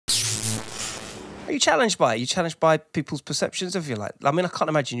Are you challenged by it? Are you challenged by people's perceptions of you? Like, I mean, I can't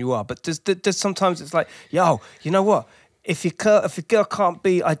imagine you are, but does sometimes it's like, yo, you know what? If your girl can't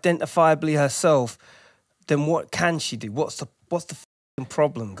be identifiably herself, then what can she do? What's the f***ing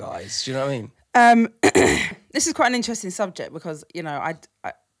problem, guys? Do you know what I mean? This is quite an interesting subject because, you know, I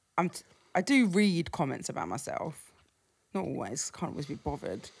do read comments about myself. Not always, can't always be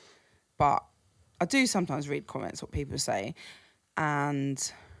bothered. But I do sometimes read comments, what people say. And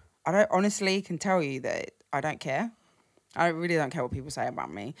I don't honestly can tell you that I don't care. I really don't care what people say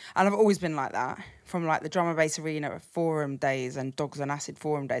about me. And I've always been like that. From like the drum and bass arena forum days and Dogs on Acid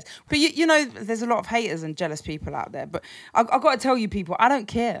forum days. But you know, there's a lot of haters and jealous people out there. But I've got to tell you people, I don't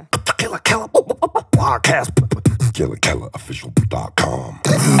care. Killa Kela podcast. KillaKelaOfficial.com.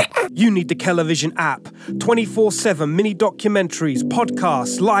 You need the Television app. 24/7 mini documentaries,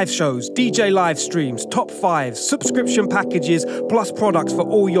 podcasts, live shows, DJ live streams, top fives, subscription packages, plus products for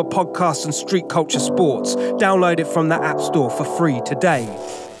all your podcasts and street culture sports. Download it from the App Store for free today.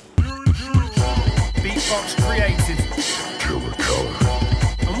 Beatbox created. Killa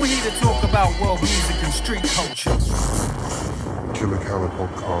Kela. And we're here to talk about world music and street culture. Killa Kela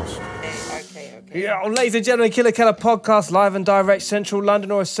podcast. Okay. Yeah, ladies and gentlemen, Killa Kela podcast, live and direct, central London,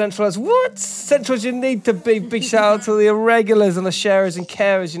 or as central as what? Central as you need to be. Big shout out to the irregulars and the sharers and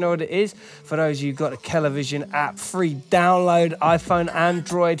carers, you know what it is. For those of you who got a Television app, free download, iPhone,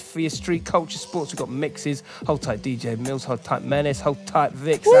 Android for your street culture sports. We've got mixes, hold tight DJ Mills, hold tight Menace, hold tight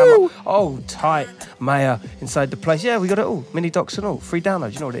Vic, Sam, hold tight Maya inside the place. Yeah, we got it all, mini docs and all, free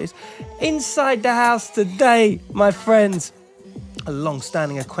download, you know what it is. Inside the house today, my friends, a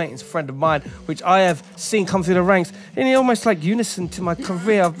long-standing acquaintance, friend of mine, which I have seen come through the ranks in almost like unison to my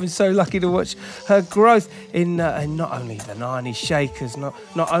career. I've been so lucky to watch her growth in not only the NarniShakers, not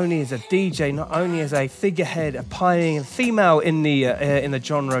only as a DJ, not only as a figurehead, a pioneering female in the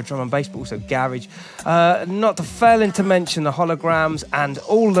genre of drum and bass, but also garage. Not to fail to mention the holograms and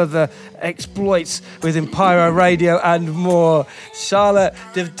all of the exploits within pyro radio and more. Charlotte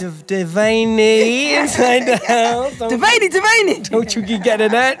Devaney inside the house. Devaney! Don't you keep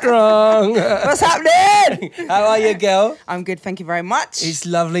getting that wrong. What's happening? How are you, girl? I'm good, thank you very much. It's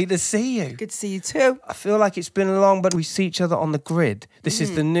lovely to see you. Good to see you too. I feel like it's been long, but we see each other on the grid. This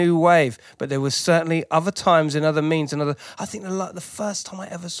is the new wave, but there was certainly other times and other means and other... I think the first time I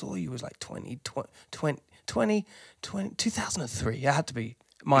ever saw you was like 2003. It had to be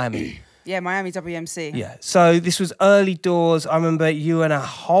Miami. Yeah, Miami WMC. Yeah, so this was early doors. I remember you and a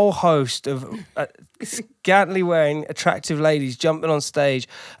whole host of scantily wearing attractive ladies jumping on stage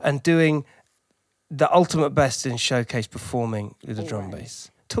and doing the ultimate best in showcase performing with the drum bass.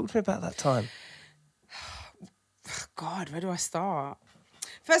 Talk to me about that time. God, where do I start?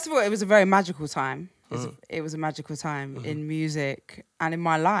 First of all, it was a very magical time. It was a magical time in music and in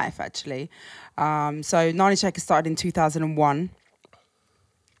my life, actually. So NarniShakers started in 2001.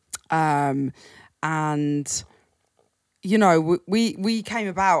 And you know, we came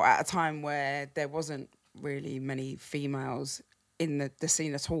about at a time where there wasn't really many females in the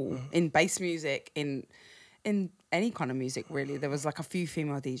scene at all, in bass music, in any kind of music really. There was like a few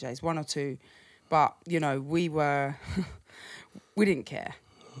female DJs, one or two, but you know, we didn't care.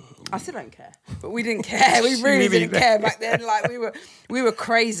 I still don't care, but we didn't care. We really didn't care back then. Like we were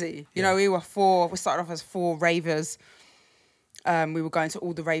crazy. You know, we started off as 4 ravers. We were going to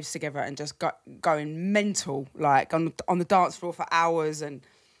all the raves together and just going mental, like on the dance floor for hours, and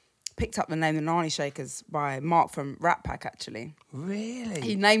picked up the name the NarniShakers by Mark from Rat Pack, actually. Really?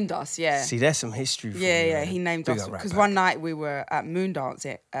 He named us, yeah. See, there's some history for you. Yeah, he named us. Because one night we were at Moondance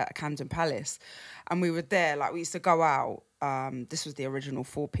at Camden Palace, and we were there, like we used to go out. This was the original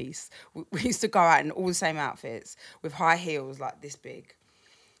 4-piece. We used to go out in all the same outfits with high heels like this big.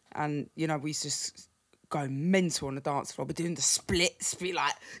 And, you know, we used to go mental on the dance floor. We're doing the splits, be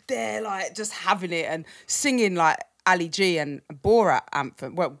like, they're like just having it and singing like Ali G and Borat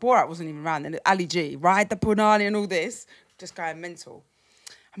anthem. Well, Borat wasn't even around then. Ali G, Ride the Punani and all this, just going mental.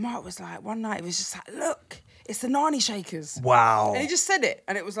 And Mark was like, one night, he was just like, look, it's the NarniShakers. Wow. And he just said it.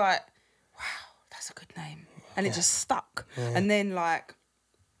 And it was like, wow, that's a good name. And it just stuck. Yeah. And then like,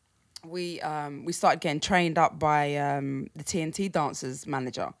 we started getting trained up by the TNT dancers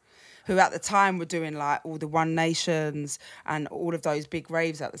manager, who at the time were doing like all the One Nations and all of those big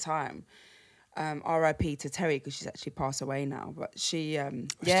raves at the time. R.I.P. to Terry, because she's actually passed away now. But she,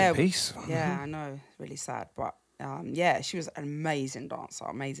 Rest in peace. Yeah, I know, really sad. But yeah, she was an amazing dancer,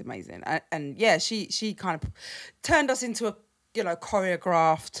 amazing. And yeah, she kind of turned us into a, you know,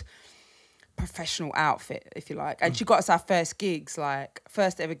 choreographed professional outfit, if you like. And she got us our first gigs, like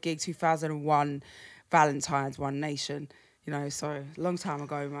first ever gig, 2001, Valentine's, One Nation. You know, so long time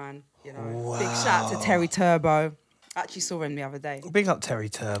ago, man. You know, big shout out to Terry Turbo. I actually saw him the other day. Big up Terry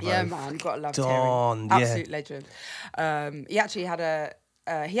Turbo. Yeah, man, you gotta love Don, Terry. Absolute legend. He actually had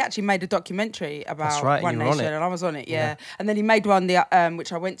he actually made a documentary about One Nation, and I was on it. Yeah, and then he made one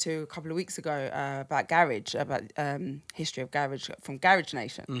which I went to a couple of weeks ago about garage, about history of garage from Garage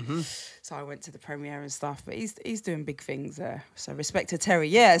Nation. So I went to the premiere and stuff. But he's doing big things there. So respect to Terry.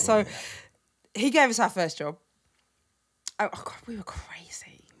 Yeah. So he gave us our first job. Oh God, we were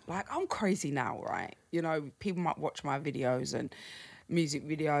crazy. Like, I'm crazy now, right? You know, people might watch my videos and music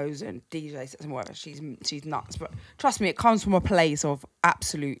videos and DJs and whatever. She's nuts. But trust me, it comes from a place of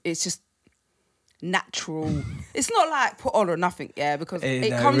absolute, it's just natural. It's not like put on or nothing, yeah, because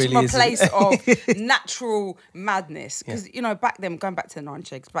it comes really from a place of natural madness. Because, you know, back then, going back to the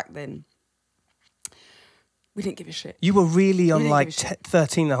NarniShakers, back then, we didn't give a shit. You were really on like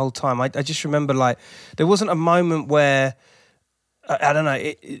 13 the whole time. I just remember, like, there wasn't a moment where, I don't know,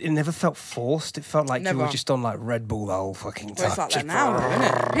 it never felt forced. It felt like you were just on like Red Bull the whole fucking time. Well, it's like that now, though, isn't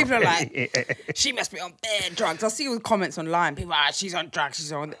it? People are like, she must be on bad drugs. I see all the comments online. People are like, she's on drugs,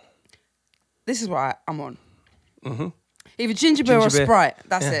 she's on... This is what I'm on. Either ginger beer or Sprite.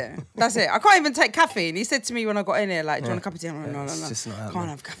 That's it. That's it. I can't even take caffeine. He said to me when I got in here, like, do you want a cup of tea? I'm like, no. It's just not happening. Can't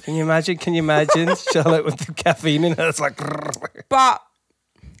have caffeine. Can you imagine Charlotte with the caffeine in her? It's like... But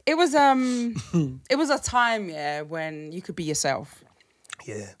it was a time, yeah, when you could be yourself.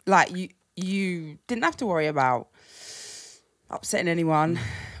 Yeah. Like, you didn't have to worry about upsetting anyone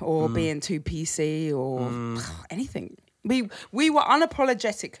or being too PC or anything. We were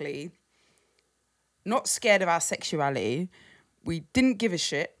unapologetically not scared of our sexuality. We didn't give a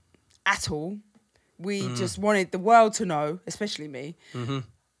shit at all. We just wanted the world to know, especially me,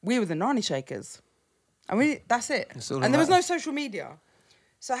 we were the NarniShakers. And that's it. And there was no social media.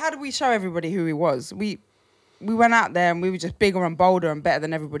 So how did we show everybody who he was? We went out there and we were just bigger and bolder and better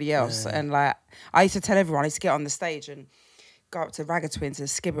than everybody else. Yeah. And like, I used to tell everyone, I used to get on the stage and go up to Ragga Twins and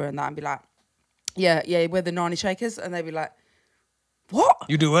Skibber and that and be like, yeah, we're the NarniShakers. And they'd be like, what?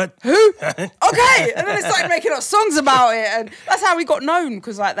 You do what? Who? Okay. And then they started making up songs about it. And that's how we got known,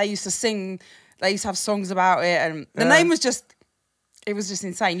 because like they used to sing, they used to have songs about it. And the name was just... It was just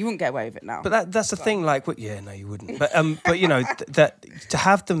insane. You wouldn't get away with it now. But that's the thing. Like, no, you wouldn't. But you know that to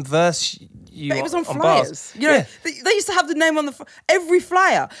have them verse you. But it was on flyers. Bars. You know, they used to have the name on every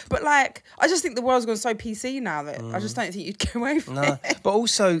flyer. But like, I just think the world's gone so PC now that I just don't think you'd get away with it. But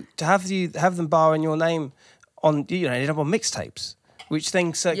also to have them barring your name on, you know, ended up on mixtapes, which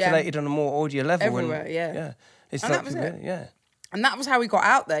then circulated on a more audio level. Everywhere, yeah. It's and like, that was it. Yeah. And that was how we got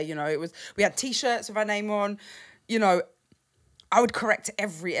out there. You know, we had T-shirts with our name on. You know. I would correct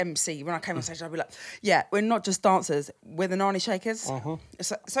every MC when I came on stage. I'd be like, yeah, we're not just dancers. We're the NarniShakers.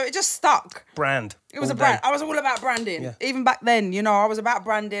 So it just stuck. Brand. It was a brand. I was all about branding. Yeah. Even back then, you know, I was about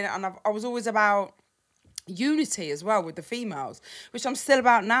branding and I was always about unity as well with the females, which I'm still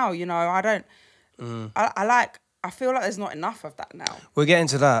about now. You know, I don't... I feel like there's not enough of that now. We'll get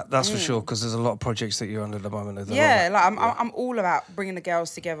into that, that's for sure, because there's a lot of projects that you're under at the moment. I'm all about bringing the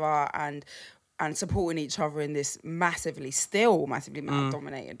girls together and supporting each other in this massively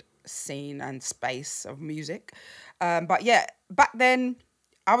male-dominated scene and space of music. But yeah, back then,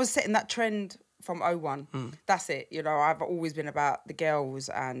 I was setting that trend from 01. That's it. You know, I've always been about the girls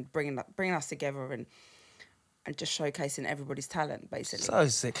and bringing us together and just showcasing everybody's talent, basically. So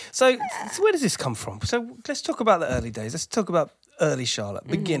sick. So where does this come from? So let's talk about the early days. Let's talk about early Charlotte,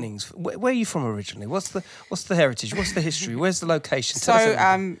 beginnings. Where are you from originally? What's the heritage? What's the history? Where's the location? So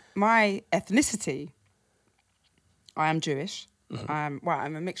my ethnicity, I am Jewish. I'm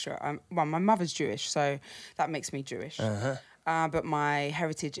a mixture. My mother's Jewish, so that makes me Jewish. But my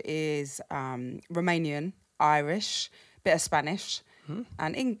heritage is Romanian, Irish, bit of Spanish, and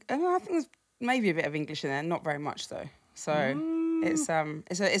I think there's maybe a bit of English in there. Not very much though. So it's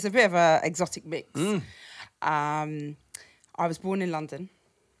a bit of a exotic mix. I was born in London.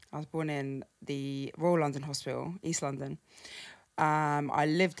 I was born in the Royal London Hospital, East London. I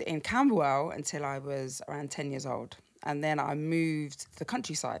lived in Camberwell until I was around 10 years old. And then I moved to the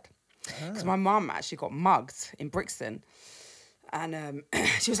countryside. Because my mum actually got mugged in Brixton. And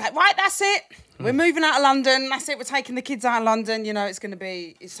she was like, right, that's it. We're moving out of London. That's it. We're taking the kids out of London. You know, it's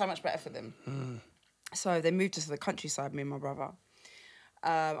so much better for them. So they moved us to the countryside, me and my brother.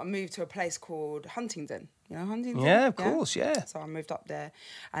 I moved to a place called Huntingdon. You know Huntingdon? Yeah, of course, yeah. So I moved up there.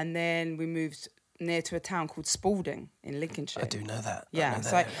 And then we moved near to a town called Spalding in Lincolnshire. I do know that. Yeah,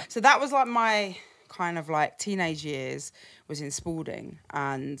 so that was like my kind of like teenage years was in Spalding.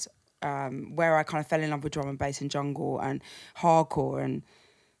 And where I kind of fell in love with drum and bass and jungle and hardcore. And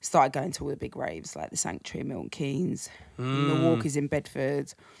started going to all the big raves, like the Sanctuary, Milton Keynes, Milwaukee's in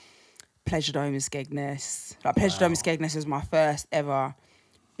Bedford, Pleasure Dome in Skegness. Like Pleasure Dome in Skegness was my first ever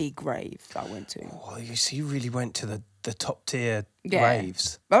big rave that I went to. Oh, you really went to the top tier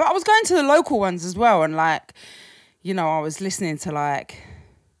raves. But I was going to the local ones as well, and like, you know, I was listening to like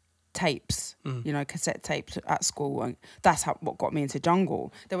tapes, you know, cassette tapes at school, and that's what got me into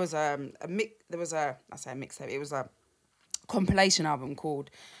jungle. There was a mixtape. It was a compilation album called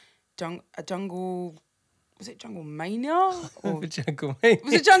Jungle. Was it Jungle Mania? Or Jungle Mania.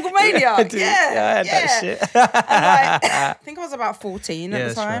 Was it Jungle Mania? Yeah, I had that shit. I think I was about 14 at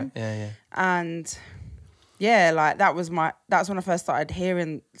the time. Right. Yeah. And yeah, like that's when I first started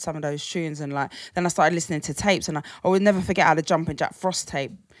hearing some of those tunes, and like then I started listening to tapes, and I would never forget how the Jumpin' Jack Frost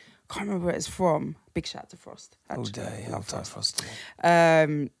tape. Can't remember where it's from. Big shout out to Frost. All day, all time Frost.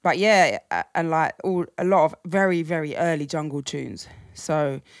 But yeah, and like a lot of very, very early jungle tunes.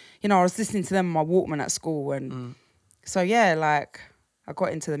 So, you know, I was listening to them on my Walkman at school, and so yeah, like I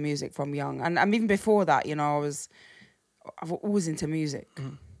got into the music from young, and even before that, you know, I've always into music.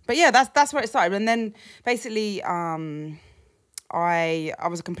 But yeah, that's where it started, and then basically, I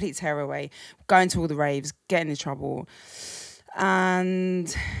was a complete tearaway, going to all the raves, getting in trouble.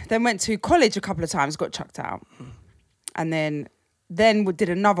 And then went to college a couple of times, got chucked out. And then did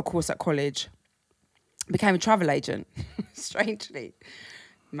another course at college, became a travel agent, strangely.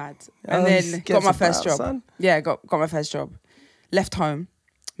 Mad. And then got my first job. Son. Yeah, got my first job. Left home,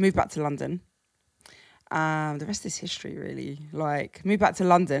 moved back to London. The rest is history, really. Like, moved back to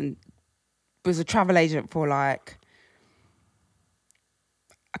London, was a travel agent for like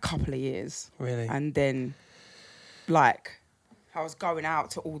a couple of years. Really? And then, like, I was going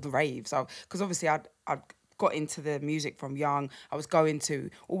out to all the raves. Because obviously I'd got into the music from young. I was going to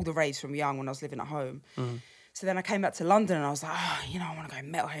all the raves from young when I was living at home. So then I came back to London and I was like, you know, I want to go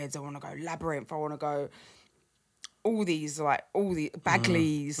Metalheads, I want to go Labyrinth, I want to go all the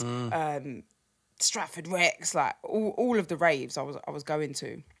Bagleys, Stratford Rex, like all of the raves I was going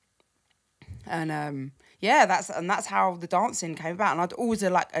to. And yeah, that's how the dancing came about. And I'd always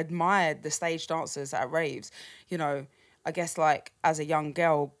like admired the stage dancers at raves, you know. I guess, like, as a young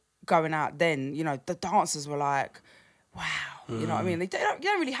girl going out then, you know, the dancers were like, wow. You know what I mean? You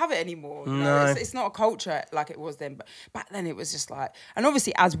don't really have it anymore. You know? It's not a culture like it was then. But back then it was just like... And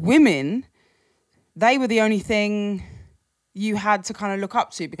obviously, as women, they were the only thing you had to kind of look up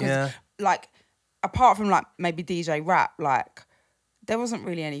to. Because, like, apart from, like, maybe DJ Rap, like, there wasn't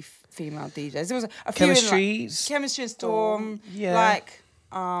really any female DJs. There was a few... Chemistry and Storm.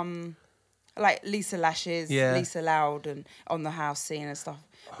 Like Lisa Lashes, Lisa Loud, and on the house scene and stuff.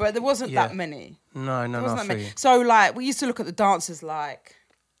 But there wasn't that many. No, not for you. So, like, we used to look at the dancers like,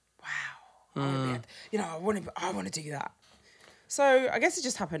 wow, I want to do that. So I guess it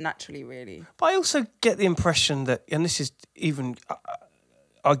just happened naturally, really. But I also get the impression that, and this is even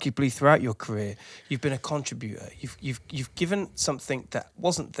arguably throughout your career, you've been a contributor. You've given something that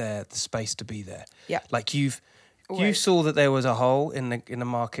wasn't there the space to be there. Yeah. Like you saw that there was a hole in the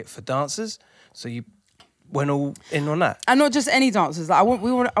market for dancers, so you went all in on that. And not just any dancers. Like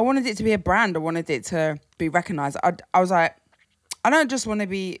I wanted it to be a brand. I wanted it to be recognised. I was like, I don't just want to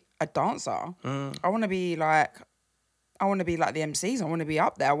be a dancer. I want to be like the MCs. I want to be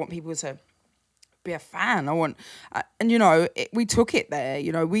up there. I want people to be a fan. I want, and you know, we took it there.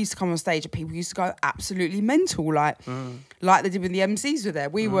 You know, we used to come on stage and people used to go absolutely mental, like they did when the MCs were there.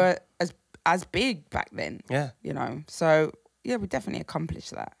 We were as big back then. Yeah. You know, so yeah, we definitely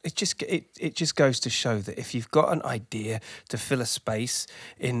accomplished that. It just goes to show that if you've got an idea to fill a space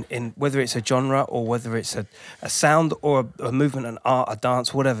in whether it's a genre or whether it's a sound or a movement, an art, a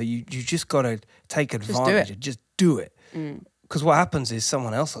dance, whatever, you just got to take advantage. Just do it. Because what happens is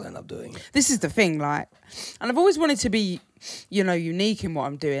someone else will end up doing it. This is the thing, like, and I've always wanted to be, you know, unique in what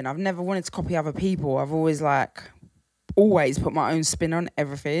I'm doing. I've never wanted to copy other people. I've always put my own spin on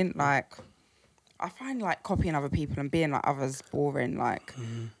everything. Like, I find like copying other people and being like others boring. Like,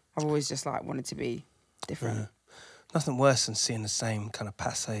 I've always just like wanted to be different. Yeah. Nothing worse than seeing the same kind of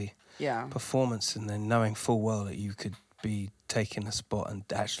passe performance and then knowing full well that you could be taking a spot and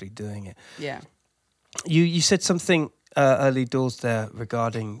actually doing it. Yeah. You said something early doors there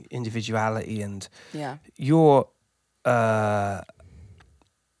regarding individuality and your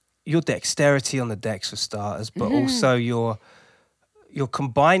dexterity on the decks for starters, but also you're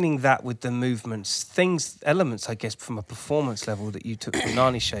combining that with the movements, elements, I guess, from a performance level that you took from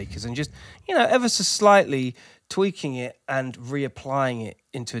NarniShakers and just, you know, ever so slightly tweaking it and reapplying it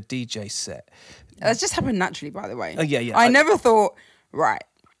into a DJ set. That's just happened naturally, by the way. Oh, yeah. I never thought, right,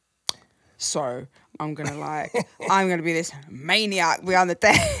 So I'm gonna be this maniac behind the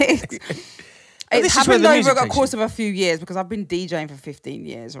desk. It's happened over a course of a few years because I've been DJing for 15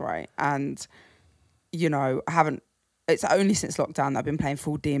 years, right? And, you know, it's only since lockdown that I've been playing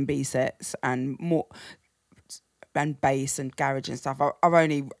full D&B sets and more, and bass and garage and stuff. I've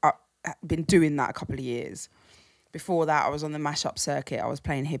only been doing that a couple of years. Before that, I was on the mashup circuit. I was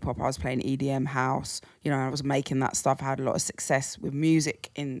playing hip hop. I was playing EDM house. You know, I was making that stuff. I had a lot of success with music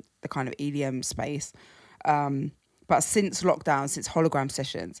in the kind of EDM space. But since lockdown, since hologram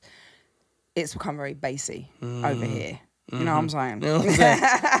sessions, it's become very bassy over here. You know what I'm saying? Boom,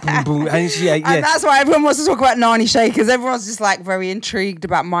 boom. And that's why everyone wants to talk about NarniShakers. Everyone's just like very intrigued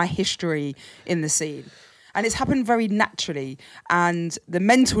about my history in the scene. And it's happened very naturally. And the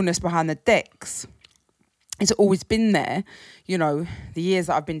mentalness behind the decks, it's always been there. You know, the years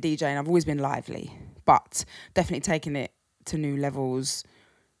that I've been DJing, I've always been lively. But definitely taking it to new levels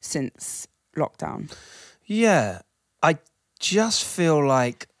since lockdown. Yeah. I just feel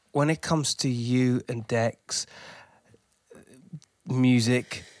like when it comes to you and Dex,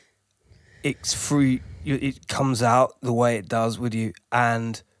 music, it's free. It comes out the way it does with you,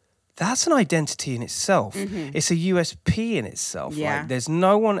 and that's an identity in itself. Mm-hmm. It's a USP in itself. Yeah. Like, there's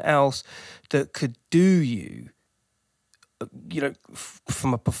no one else that could do you. You know,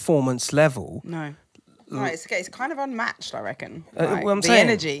 from a performance level. No, it's kind of unmatched. I reckon. Like, what I'm the saying.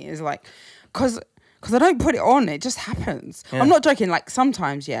 Energy is like because I don't put it on. It just happens. Yeah. I'm not joking. Like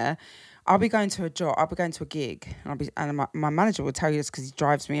sometimes, yeah, I'll be going to a job. I'll be going to a gig, and my manager will tell you this because he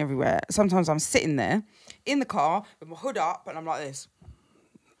drives me everywhere. Sometimes I'm sitting there in the car with my hood up, and I'm like this.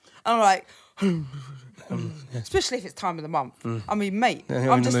 And I'm like, especially if it's time of the month. I mean, mate,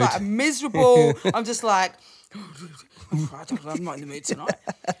 I'm just like miserable. I'm just like, I'm not in the mood tonight.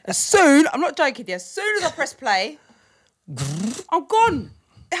 I'm not joking. As soon as I press play, I'm gone.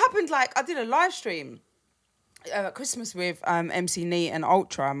 It happened like I did a live stream at Christmas with MC Neat and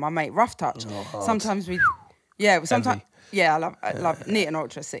Ultra and my mate Rough Touch. Sometimes I love Neat and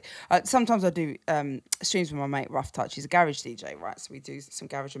Ultra. Sometimes I do streams with my mate Rough Touch. He's a garage DJ, right? So we do some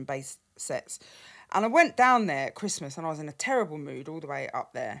garage and bass sets. And I went down there at Christmas and I was in a terrible mood all the way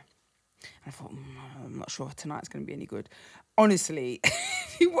up there. And I thought, I'm not sure if tonight's going to be any good. Honestly,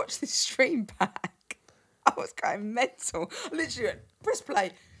 if you watch this stream back, I was going mental. I literally went, press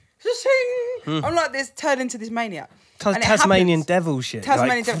play. I'm like this, turned into this maniac. Tasmanian devil shit.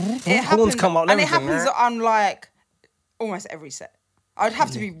 Tasmanian devil. It horns come out and it happens on like almost every set. I'd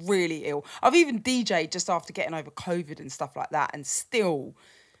have to be really ill. I've even DJed just after getting over COVID and stuff like that and still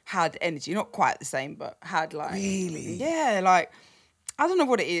had energy. Not quite the same, but had like... Really? Yeah, like... I don't know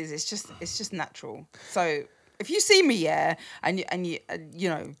what it is. It's just natural. So if you see me, and you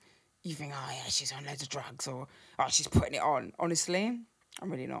know, you think, oh yeah, she's on loads of drugs, or oh, she's putting it on. Honestly,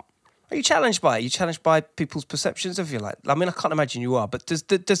 I'm really not. Are you challenged by it? Are you challenged by people's perceptions of you? Like, I mean, I can't imagine you are, but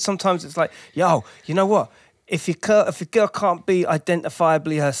does sometimes it's like, yo, you know what? If your girl can't be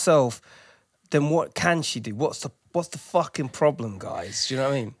identifiably herself, then what can she do? What's the fucking problem, guys? Do you know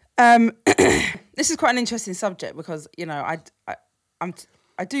what I mean? This is quite an interesting subject because you know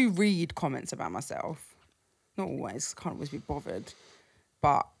I do read comments about myself. Not always, can't always be bothered.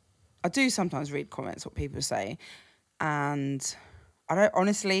 But I do sometimes read comments, what people say. And I don't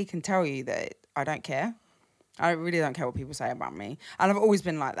honestly can tell you that I don't care. I really don't care what people say about me. And I've always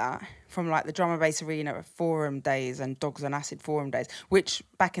been like that. From like the drum and bass arena forum days and Dogs on Acid forum days, which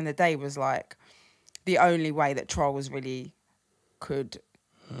back in the day was like the only way that trolls really could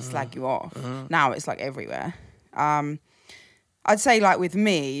slag you off. Now it's like everywhere. I'd say like with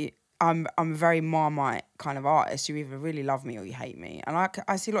me, I'm a very Marmite kind of artist. You either really love me or you hate me. And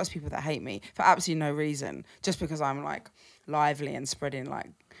I see lots of people that hate me for absolutely no reason, just because I'm like lively and spreading like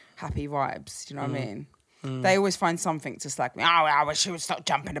happy vibes. Do you know what I mean? They always find something to slag me. Oh, I wish she would stop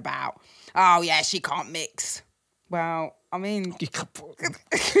jumping about. Oh yeah, she can't mix. Well, I mean, okay,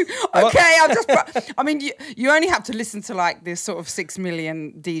 I mean, you only have to listen to like this sort of 6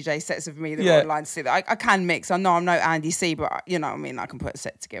 million DJ sets of me that are online to see that I can mix. I know I'm no Andy C, but you know what I mean, I can put a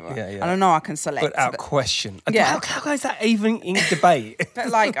set together. And I know I can select. Without question. Yeah. How is that even in debate? But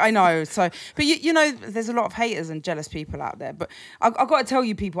like, I know. So, but you know, there's a lot of haters and jealous people out there. But I've got to tell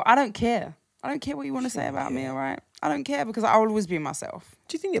you people, I don't care. I don't care what you want to say about me, all right? I don't care because I will always be myself.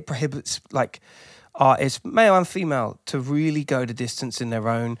 Do you think it prohibits like artists, male and female, to really go the distance in their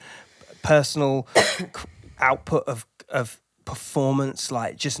own personal output of performance,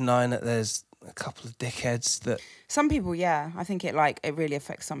 like just knowing that there's a couple of dickheads that... Some people, yeah. I think it really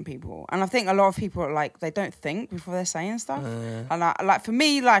affects some people. And I think a lot of people are like, they don't think before they're saying stuff. And for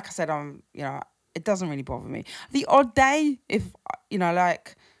me, like I said, you know, it doesn't really bother me. The odd day, if, you know,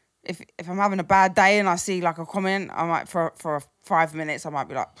 like... if I'm having a bad day and I see like a comment, I might for 5 minutes I might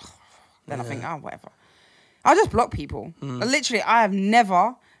be like, then I think, oh, whatever. I just block people. Literally, I have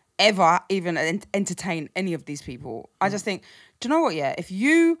never ever even entertained any of these people. I just think, do you know what? Yeah, if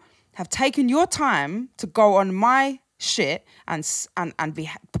you have taken your time to go on my shit and be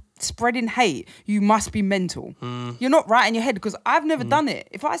spreading hate, you must be mental. You're not right in your head, because I've never done it.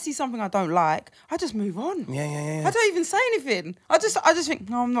 If I see something I don't like, I just move on. Yeah. I don't even say anything. I just think,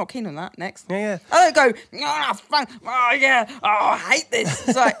 no, I'm not keen on that. Next. Yeah. I don't go, oh yeah, oh, I hate this.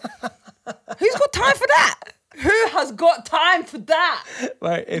 It's like, who's got time for that? Who has got time for that?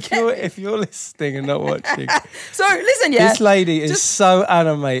 Like, if you're listening and not watching, so listen, yeah. This lady is so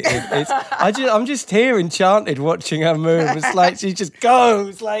animated. I'm just here enchanted watching her move. It's like she just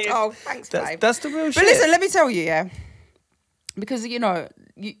goes. Like, oh, thanks, babe. That's the real shit. But listen, let me tell you, yeah, because you know,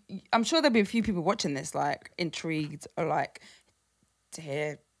 I'm sure there'll be a few people watching this, like intrigued or like to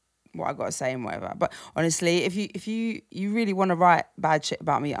hear what I got to say and whatever. But honestly, if you really want to write bad shit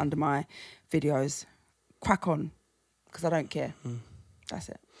about me under my videos, crack on, because I don't care. That's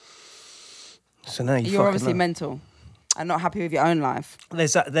it. So now you're obviously mental and not happy with your own life.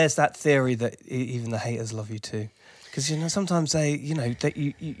 There's that theory that even the haters love you too, because you know sometimes they, you know, that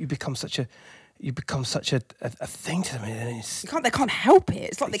you become such a thing to them. And it's, they can't help it.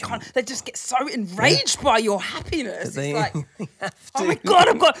 It's like they just get so enraged by your happiness. It's like, oh my God,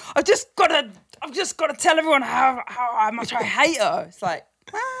 I've just got to tell everyone how much I hate her. It's like,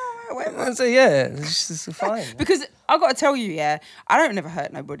 whatever. So yeah, it's just fine. Because I got to tell you, yeah, I don't never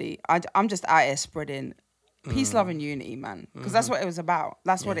hurt nobody. I'm just out here spreading peace, love, and unity, man. Because that's what it was about.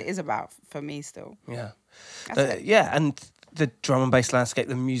 That's what it is about for me still. Yeah, it. Yeah, and the drum and bass landscape,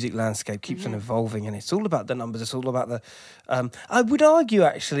 the music landscape keeps on evolving, and it's all about the numbers. It's all about the. I would argue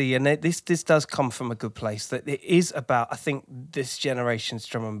actually, and this does come from a good place, that it is about. I think this generation's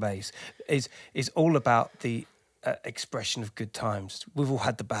drum and bass is all about the expression of good times. We've all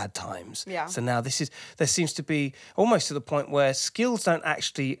had the bad times. Yeah. So now there seems to be almost to the point where skills don't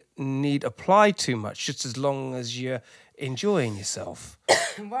actually need apply too much, just as long as you're enjoying yourself.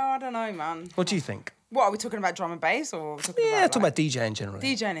 Well, I don't know, man. What do you think? What, are we talking about drum and bass, or are we talking Yeah, about, talking about DJing generally.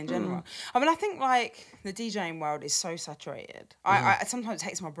 DJing in general. I mean, I think like the DJing world is so saturated. I sometimes it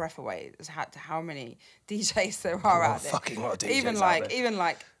takes my breath away as to how many DJs there are out there. Fucking lot of DJs even out there. even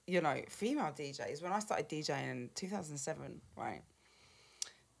like, you know, female DJs. When I started DJing in 2007, right,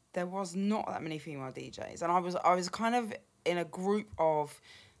 there was not that many female DJs, and I was kind of in a group of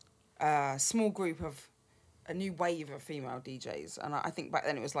small group of a new wave of female DJs, and I think back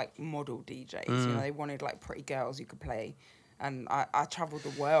then it was like model DJs. You know, they wanted like pretty girls who could play, and I travelled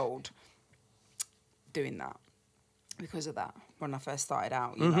the world doing that because of that when I first started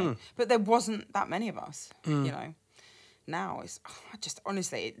out. You know, but there wasn't that many of us. You know. Now it's just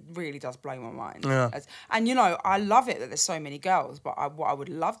honestly, it really does blow my mind. Yeah. And you know, I love it that there's so many girls, but what I would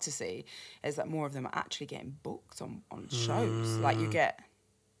love to see is that more of them are actually getting booked on shows. Like you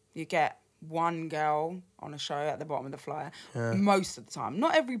get one girl on a show at the bottom of the flyer most of the time.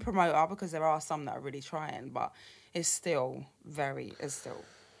 Not every promoter, because there are some that are really trying, but it's still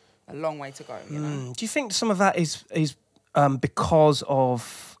a long way to go. You know? Do you think some of that is because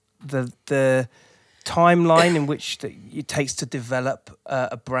of the timeline in which it takes to develop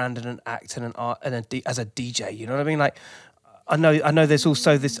a brand and an act and an art and as a DJ? You know what I mean? Like, I know. There's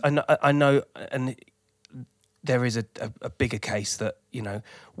also this. I know, and there is a bigger case that, you know,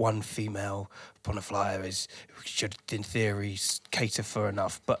 one female upon a flyer should, in theory, cater for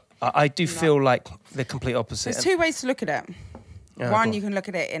enough. But I do feel like the complete opposite. There's two ways to look at it. Yeah, one, you can look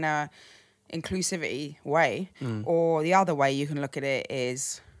at it in a inclusivity way, or the other way you can look at it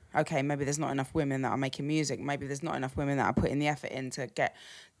is, okay, maybe there's not enough women that are making music. Maybe there's not enough women that are putting the effort in to get,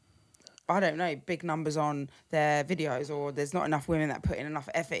 I don't know, big numbers on their videos, or there's not enough women that put in enough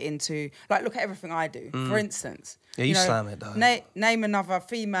effort into, like, look at everything I do, for instance. Yeah, you slam it, though. Name another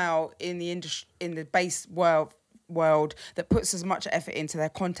female in the in the bass world that puts as much effort into their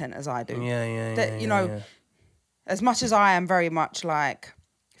content as I do. Yeah. You know, as much as I am very much like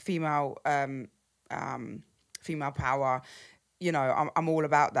female power, you know, I'm all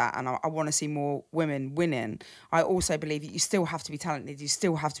about that, and I want to see more women winning. I also believe that you still have to be talented, you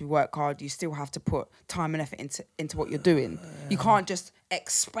still have to work hard, you still have to put time and effort into what you're doing. You can't just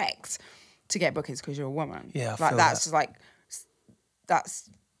expect to get bookings because you're a woman. Yeah, like that's like, that's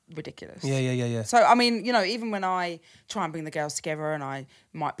ridiculous. Yeah. So I mean, you know, even when I try and bring the girls together, and I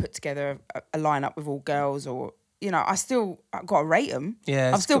might put together a lineup with all girls, or, you know, I've got to rate them.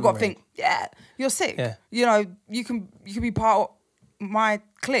 Yeah, I've still got to think, yeah, you're sick. Yeah. You know, you can be part of my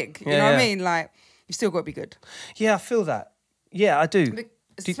clique. You know what I mean? Like, you still got to be good. Yeah, I feel that. Yeah, I do.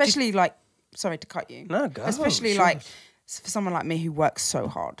 especially like, sorry to cut you. No, go. Especially sure. like for someone like me who works so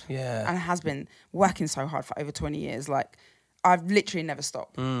hard. Yeah. And has been working so hard for over 20 years. Like, I've literally never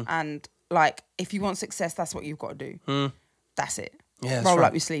stopped. And like, if you want success, that's what you've got to do. That's it. Yeah, that's Roll right.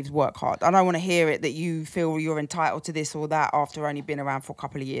 up your sleeves, work hard. I don't want to hear it that you feel you're entitled to this or that after only being around for a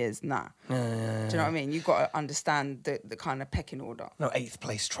couple of years. Nah. Do you know what I mean? You've got to understand the kind of pecking order. No 8th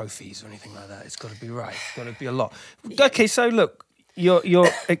place trophies or anything like that. It's got to be right. It's got to be a lot. Okay, so look,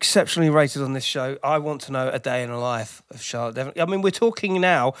 you're exceptionally rated on this show. I want to know a day in the life of Charlotte Devaney. I mean, we're talking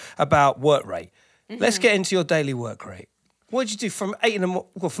now about work rate. Let's get into your daily work rate. What did you do from 8 in the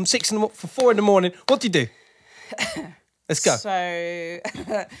from 6 in the from 4 in the morning? What do you do? Let's go. So, okay,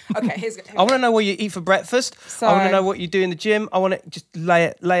 here's I want to know what you eat for breakfast. So, I want to know what you do in the gym. I want to just lay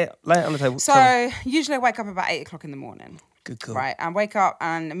it on the table. So, usually I wake up about 8 o'clock in the morning. Good call. Right, and wake up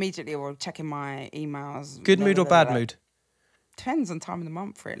and immediately we're checking my emails. Good mood or bad mood? Depends on time of the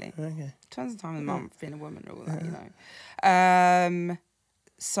month, really. Okay. Depends on time of the month, being a woman and all that, you know.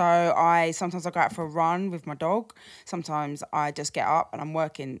 So sometimes I go out for a run with my dog. Sometimes I just get up and I'm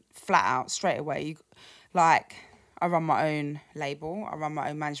working flat out straight away. I run my own label. I run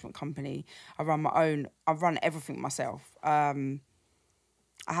my own management company. I run everything myself. I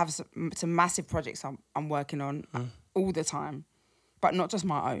have some massive projects I'm working on all the time, but not just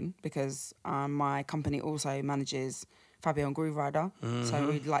my own, because my company also manages Fabio and Grooverider. So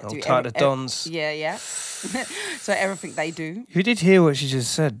we'd like to do the dons. Yeah. So everything they do. You did hear what she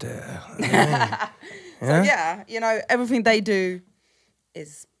just said there. So yeah, you know, everything they do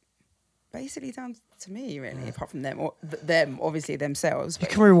is basically down to me, really, apart from them, or them, obviously themselves. You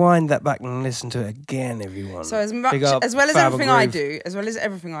can rewind that back and listen to it again, everyone. So as well as everything I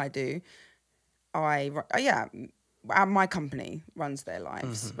do, my company runs their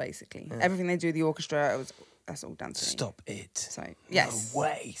lives, basically. Yeah. Everything they do, the orchestra, that's all down to me. Stop it. So, yes. No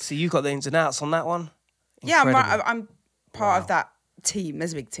way. So you got the ins and outs on that one? Incredible. Yeah, I'm part of that team.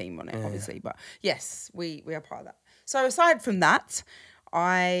 There's a big team on it, obviously. But yes, we are part of that. So aside from that,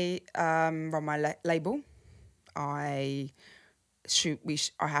 I run my label. I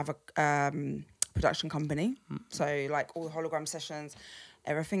have a production company. So like all the hologram sessions,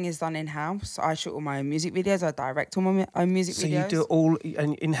 everything is done in-house. I shoot all my own music videos. I direct all my own music videos. So you do it all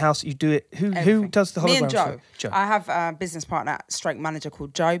in-house? You do it... Who does the hologram? Me and Joe. I have a business partner, stroke manager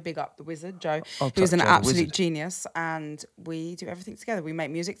called Joe. Big up the wizard, Joe. Who's an absolute genius. And we do everything together. We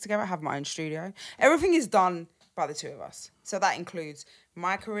make music together. I have my own studio. Everything is done by the two of us. So that includes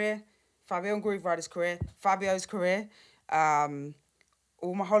my career, Fabio and Grooverider's career, Fabio's career,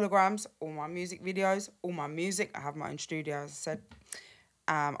 all my holograms, all my music videos, all my music. I have my own studio, as I said.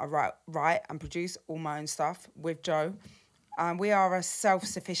 I write and produce all my own stuff with Joe. We are a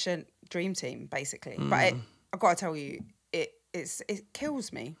self-sufficient dream team, basically. But I've got to tell you, it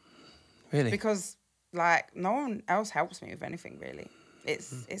kills me. Really? Because like no one else helps me with anything, really.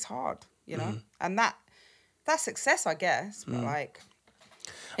 It's hard, you know? And that's success, I guess, but like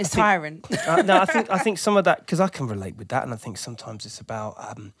it's tiring. No, I think some of that, because I can relate with that, and I think sometimes it's about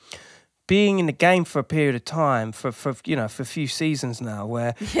being in the game for a period of time, for a few seasons now,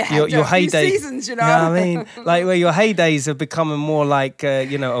 where your heyday seasons, you know what I mean, like where your heydays are becoming more like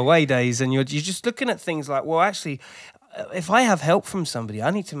away days, and you're just looking at things like, well, actually, if I have help from somebody,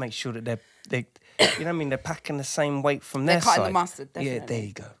 I need to make sure that they you know what I mean, they're packing the same weight from their side. They're cutting the mustard, definitely. Yeah, there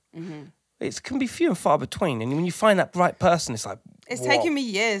you go. It can be few and far between, and when you find that right person, it's like it's taken me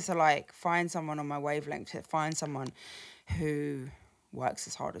years to like find someone on my wavelength, to find someone who works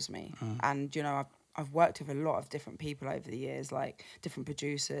as hard as me. And you know, I've worked with a lot of different people over the years, like different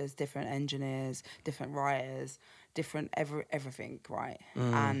producers, different engineers, different writers, different everything, right?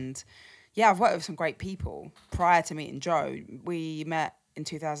 And yeah, I've worked with some great people. Prior to meeting Joe, we met in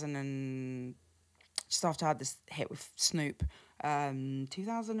 2000 and just after I had this hit with Snoop.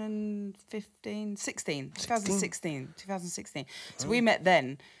 2016. So we met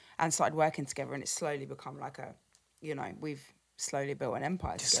then and started working together, and it's slowly become like we've slowly built an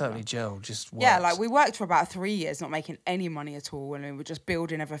empire together. Slowly gelled, just works. Yeah, like we worked for about 3 years, not making any money at all, and we were just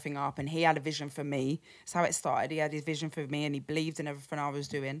building everything up, and he had a vision for me. That's how it started. He had his vision for me, and he believed in everything I was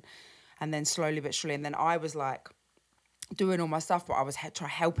doing. And then slowly but surely, and then I was like doing all my stuff, but I was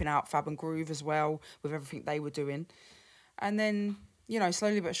helping out Fab and Groove as well with everything they were doing. And then, you know,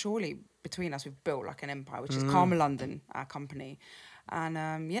 slowly but surely between us, we've built like an empire, which is Karma London, our company. And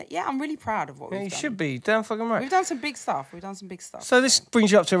I'm really proud of what we've done. You should be. Damn fucking right. We've done some big stuff. So this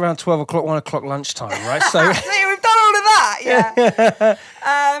brings you up to around 12 o'clock, 1 o'clock lunchtime, right? So see, we've done all of that, yeah.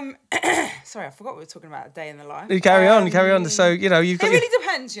 Sorry, I forgot we were talking about a day in the life. You carry on. So, you know, you've got... It really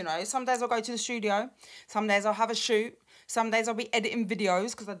depends, you know. Some days I'll go to the studio. Some days I'll have a shoot. Some days I'll be editing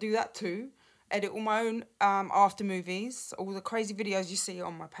videos because I do that too. Edit all my own after movies, all the crazy videos you see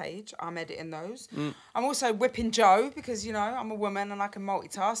on my page. I'm editing those. I'm also whipping Joe because, you know, I'm a woman and I can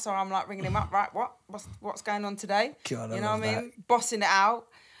multitask. So I'm like ringing him up, right, what's going on today? God, I you know love what I mean? Bossing it out.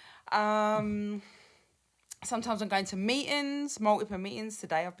 Sometimes I'm going to meetings, multiple meetings.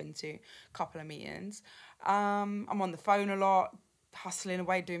 Today I've been to a couple of meetings. I'm on the phone a lot, hustling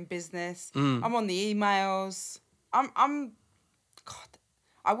away, doing business. I'm on the emails. God,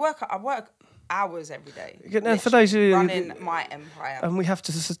 I work hours every day. Now, for those who running my empire. And we have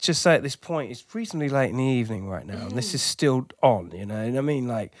to just say at this point, it's reasonably late in the evening right now, and this is still on, you know. And I mean,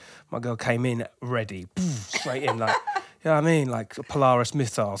 like, my girl came in ready, straight in, like, you know what I mean? Like Polaris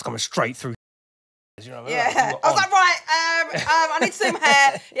missiles coming straight through. You know what I mean? Yeah. I was like, right, I need some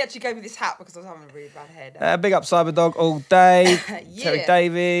hair. He actually gave me this hat because I was having a really bad hair day. Big up Cyberdog all day. Yeah. Terry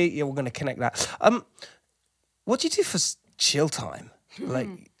Davey. Yeah, we're going to connect that. What do you do for chill time? Like,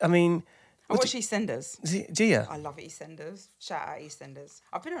 I mean... I watch EastEnders. Do you? I love EastEnders. Shout out EastEnders.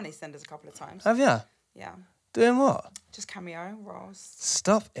 I've been on EastEnders a couple of times. Have you? Yeah. Doing what? Just cameo roles.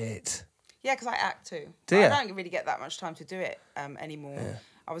 Stop it. Yeah, because I act too. Do you? I don't really get that much time to do it anymore. Yeah.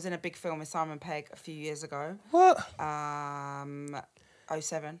 I was in a big film with Simon Pegg a few years ago. What? 07,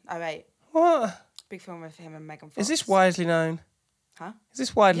 08. What? Big film with him and Megan Fox. Is this widely known? Huh? Is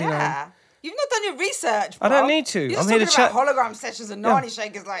this widely known? Yeah. You've not done your research, bro. I don't need to. You're I'm just here to talking chat. about hologram sessions and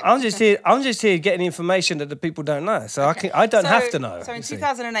NarniShakers. Like I'm just here getting information that the people don't know. So I don't have to know. So in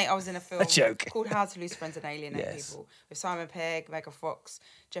 2008, I was in a film called How to Lose Friends and Alienate People with Simon Pegg, Megan Fox,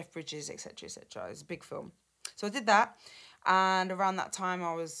 Jeff Bridges, etc., etc. It was a big film. So I did that, and around that time,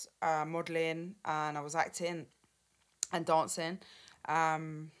 I was modelling and I was acting and dancing,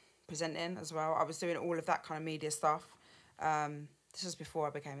 presenting as well. I was doing all of that kind of media stuff. This was before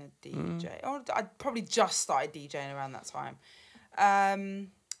I became a DJ. Or I probably just started DJing around that time.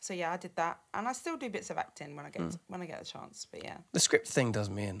 So yeah, I did that, and I still do bits of acting when I get a chance. But yeah, the script thing does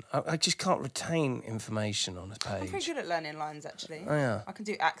me in. I just can't retain information on a page. I'm pretty good at learning lines actually. Oh yeah, I can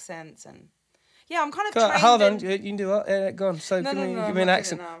do accents and yeah, I'm kind of trained. Hold on, you can do what? Yeah, go on. So give me an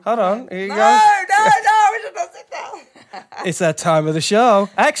accent. Hold on, here you go. No, we should not sit down. It's that time of the show.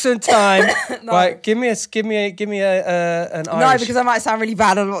 Accent time. No. Right, give me an Irish. No, because I might sound really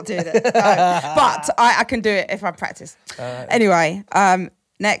bad. I'm not doing it. No. But I can do it if I practice. Anyway,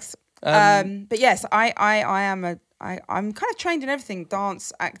 next. But yes, I'm kind of trained in everything: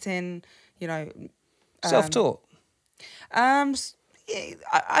 dance, acting. You know, self-taught. I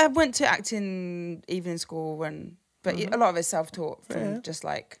went to acting evening school but a lot of it's self-taught from just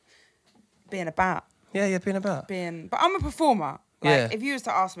like being about. Yeah, being about. But I'm a performer. Like, if you was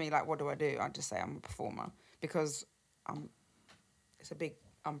to ask me, like, what do I do? I'd just say I'm a performer because it's a big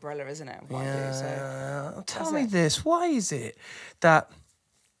umbrella, isn't it? What I do, so tell me this. Why is it that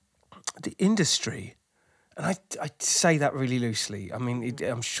the industry, and I say that really loosely, I mean,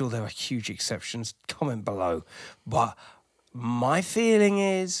 I'm sure there are huge exceptions, comment below, but my feeling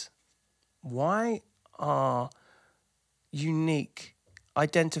is, why are unique,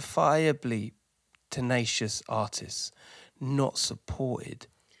 identifiably tenacious artists not supported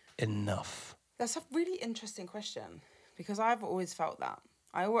enough? That's a really interesting question because I've always felt that.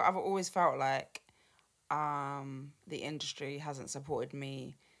 I've always felt like the industry hasn't supported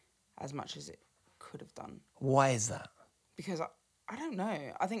me as much as it could have done. Why is that? Because I don't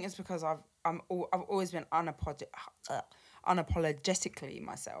know. I think it's because I've always been unapologetically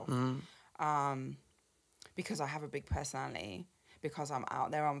myself. Because I have a big personality. Because I'm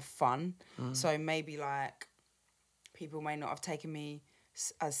out there, I'm fun. So maybe like people may not have taken me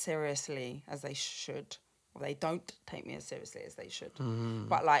as seriously as they should, or they don't take me as seriously as they should.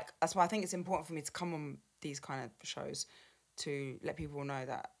 But like that's why I think it's important for me to come on these kind of shows to let people know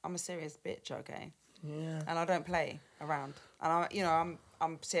that I'm a serious bitch, okay? Yeah. And I don't play around, and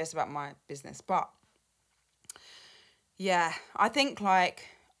I'm serious about my business. But yeah, I think like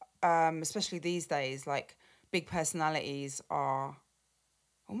especially these days, like, big personalities are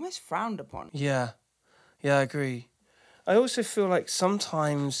almost frowned upon. Yeah, I agree. I also feel like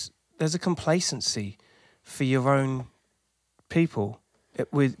sometimes there's a complacency for your own people.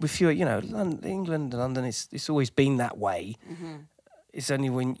 With you, England and London, it's always been that way. It's only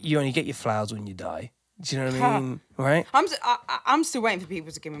when you only get your flowers when you die. Do you know what I mean? Right? I'm still waiting for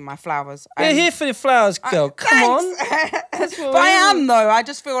people to give me my flowers. You're here for the flowers, girl. Come on. But I am though. I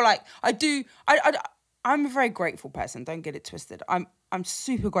just feel like I do. I'm a very grateful person. Don't get it twisted. I'm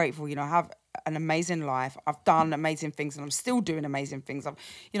super grateful. You know, I have an amazing life. I've done amazing things, and I'm still doing amazing things. I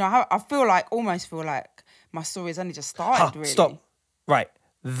almost feel like my story's only just started. Really. Stop. Right.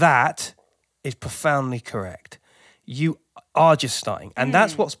 That is profoundly correct. you are just starting. And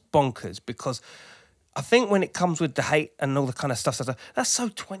that's what's bonkers, because I think when it comes with the hate and all the kind of stuff, that's so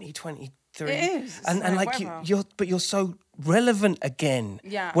 2023. It is. And like you're so relevant again.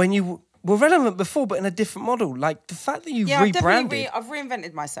 Yeah. When you were relevant before, but in a different model. Like the fact that you rebranded. I've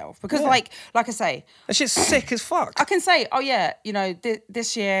reinvented myself because, like I say, that shit's sick as fuck. I can say, oh yeah, you know,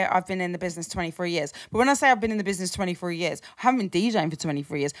 this year I've been in the business 23 years. But when I say I've been in the business 23 years, I haven't been DJing for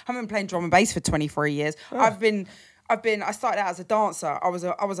 23 years. I haven't been playing drum and bass for 23 years. Oh. I started out as a dancer. I was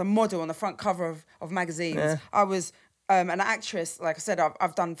a model on the front cover of magazines. Yeah. I was an actress. Like I said,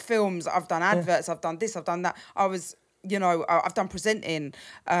 I've done films. I've done adverts. I've done this. I've done that. I've done presenting.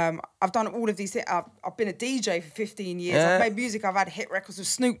 I've done all of these things. I've been a DJ for 15 years. Yeah. I've made music. I've had hit records with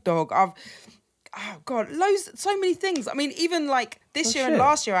Snoop Dogg. So many things. I mean, even like this year and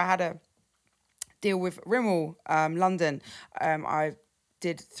last year, I had a deal with Rimmel, London. I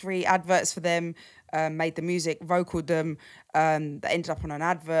did 3 adverts for them, made the music, vocaled them, that ended up on an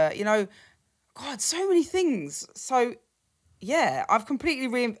advert. You know, God, so many things. So yeah, I've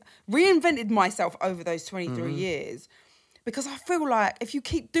completely reinvented myself over those 23 years, because I feel like if you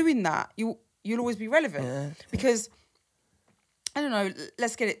keep doing that, you'll always be relevant. Yeah. Because, I don't know,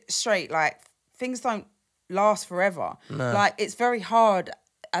 let's get it straight, like, things don't last forever. No. Like, it's very hard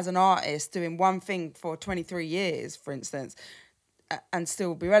as an artist doing one thing for 23 years, for instance, and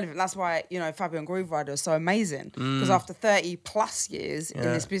still be relevant. That's why, you know, Fabio and Grooverider are so amazing, because after 30 plus years in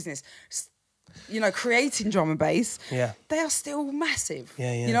this business, you know, creating drum and bass, they are still massive.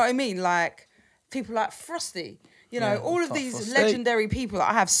 Yeah. You know what I mean? Like people like Frosty, you know, all of these Frosty. Legendary people that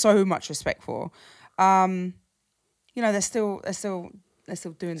I have so much respect for. You know, they're still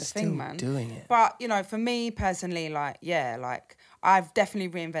doing the thing, man. Doing it. But you know, for me personally, like I've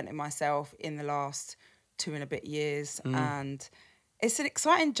definitely reinvented myself in the last 2 and a bit years, and it's an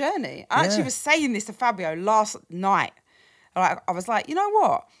exciting journey. I actually was saying this to Fabio last night. Like I was like, you know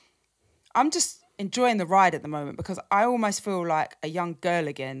what? I'm just enjoying the ride at the moment, because I almost feel like a young girl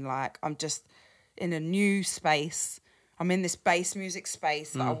again. Like I'm just in a new space. I'm in this bass music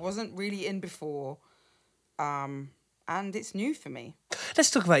space that I wasn't really in before. And it's new for me.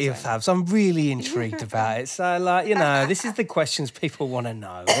 Let's talk about your Fabs. I'm really intrigued about it. So like, you know, this is the questions people want to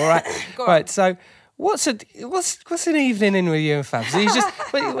know. All right. Right. So what's an evening in with you and Fabs? You just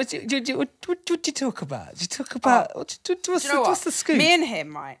what do you talk about? Do you talk about what's the scoop? Me and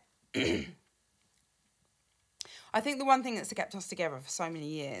him, right? I think the one thing that's kept us together for so many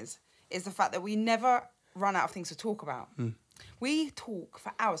years is the fact that we never run out of things to talk about. We talk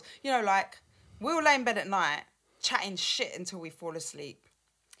for hours. You know, like we'll lay in bed at night chatting shit until we fall asleep.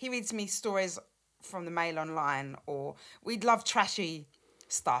 He reads me stories from the Mail Online, or we'd love trashy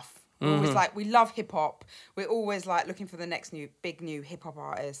stuff. We're always like, we love hip hop. We're always like looking for the next big new hip hop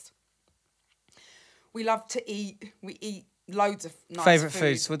artist. We love to eat. We eat loads of nice favourite food.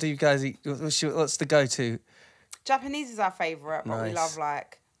 Foods? What do you guys eat? What's the go-to? Japanese is our favourite, but we love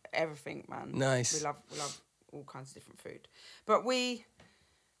like everything, man. Nice. We love all kinds of different food. But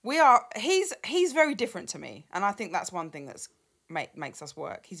he's very different to me, and I think that's one thing that's makes us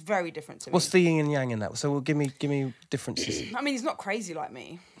work. He's very different to me. What's the yin and yang in that? So give me differences. I mean, he's not crazy like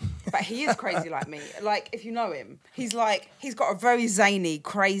me, but he is crazy like me. Like if you know him, he's got a very zany,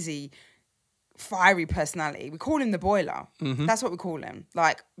 crazy, fiery personality. We call him the boiler. That's what we call him.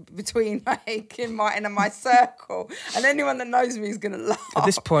 Like between like Martin and my circle, and anyone that knows me is gonna laugh. At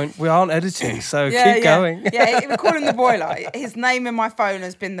this point, we aren't editing, so keep going. Yeah, we call him the boiler. His name in my phone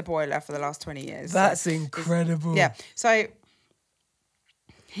has been the boiler for the last 20 years. That's incredible. Yeah. So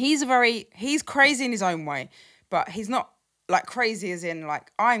he's crazy in his own way, but he's not like crazy as in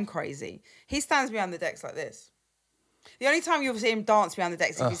like I'm crazy. He stands behind the decks like this. The only time you'll see him dance behind the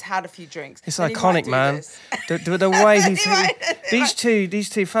decks is if he's had a few drinks. It's iconic, man. The way these two,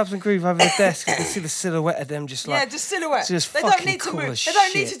 Fabs and Groove over the desk, you can see the silhouette of them just like... Yeah, just silhouette. Just they don't need to move. They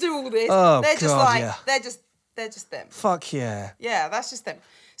don't need to do all this. Oh, they're just God, like, they're just them. Fuck yeah. Yeah, that's just them.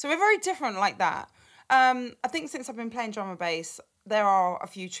 So we're very different like that. I think since I've been playing drum and bass, there are a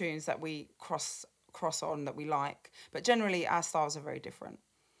few tunes that we cross on that we like. But generally, our styles are very different.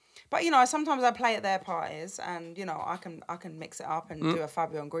 But, you know, sometimes I play at their parties and, you know, I can mix it up and do a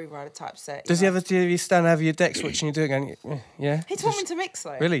Fabio and Grooverider type set. Does he ever do you stand over your decks watching you do it going, yeah? He taught me to mix,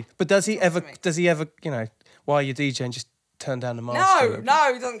 though. Really? But does he ever, you know, while you're DJing, just turn down the master?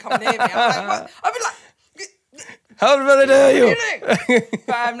 No, he doesn't come near me. I'd be like... How the dare you?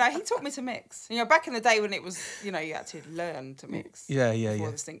 But no, he taught me to mix. You know, back in the day when it was, you know, you had to learn to mix. Yeah. Before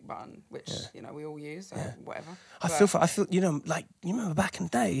the sync button, which you know we all use, whatever. I feel, you know, like you remember back in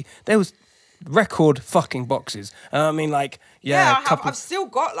the day, there was record fucking boxes. And I mean, like, I've still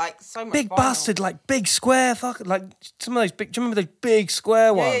got like so much big vinyl. bastard, like big square, like some of those big. Do you remember those big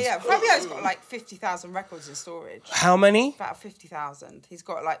square ones? Yeah. Fabio's got like 50,000 records in storage. How many? About 50,000. He's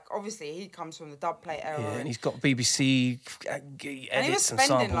got like, obviously he comes from the dub plate era. Yeah, and he's got BBC edits and he was and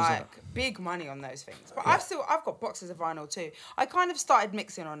spending samples. like big money on those things. But I've got boxes of vinyl too. I kind of started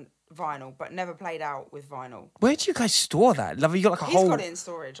mixing on vinyl, but never played out with vinyl. Where do you guys store that? Have you got like a He's whole? got it in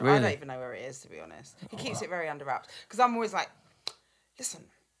storage. Really? I don't even know where it is, to be honest. He keeps it very under wraps because I'm always like, listen,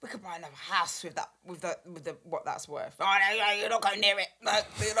 we could buy another house with the what that's worth. Oh no, you're not going near it. No,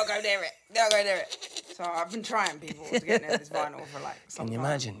 you're not going near it. You're not going near it. So I've been trying people to get near this vinyl for like some Can you time.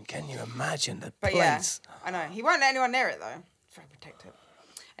 imagine? Can you imagine the But place? yeah, I know. He won't let anyone near it though. It's very protective.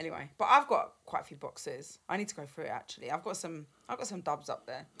 Anyway, but I've got quite a few boxes. I need to go through it actually. I've got some dubs up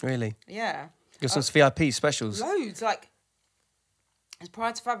there. Really? Yeah. Got some VIP specials. Loads. Like, as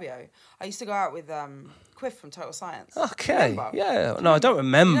prior to Fabio, I used to go out with Quiff from Total Science. Okay. Remember? Yeah. No, I don't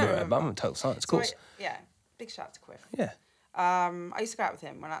remember You don't it, but I'm remember. in total science, of So course. yeah. Big shout out to Quiff. Yeah. I used to go out with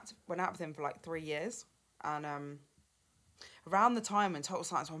him. Went out with him for like 3 years, and around the time when Total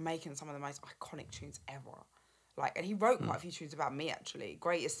Science were making some of the most iconic tunes ever, like, and he wrote quite a few tunes about me actually.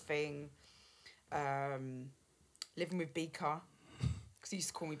 Greatest Thing, Living with Beaker, because he used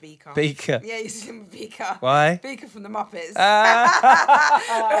to call me Beaker. Beaker. Yeah, he used to call me Beaker. Why? Beaker from the Muppets.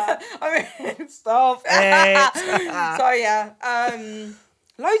 I mean, Stop it. so yeah,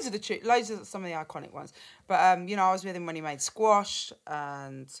 loads of some of the iconic ones. But you know, I was with him when he made Squash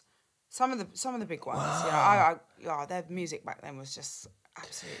and some of the big ones. Wow. You know, their music back then was just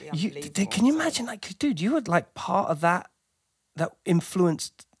absolutely unbelievable. Can you imagine, like, dude, you were like part of that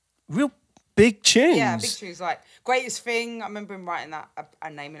influenced real big tunes. Yeah, big tunes like Greatest Thing. I remember him writing that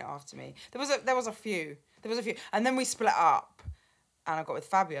and naming it after me. There was a few, and then we split up, and I got with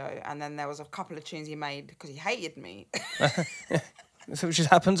Fabio, and then there was a couple of tunes he made because he hated me. So it just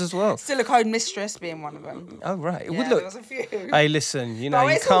happens as well. Silicone Mistress being one of them. Oh right. Yeah, Look, there was a few. hey, listen, you know, No,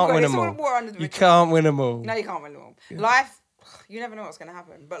 you it's all can't win good. them It's all. all water under the You bridge. can't win them all. No, you can't win them all. Life, you never know what's going to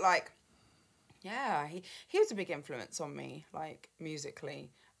happen. But like, yeah, he was a big influence on me, like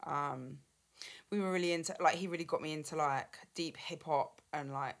musically. We were really into, like, he really got me into like deep hip hop,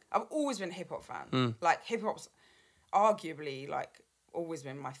 and like I've always been a hip hop fan. Like hip hop's arguably like always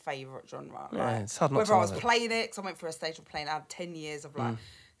been my favourite genre. Yeah, like, it's hard not whether to I was love it. playing it, because I went through a stage of playing. I had 10 years of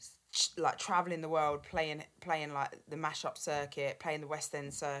like traveling the world, playing like the mashup circuit, playing the West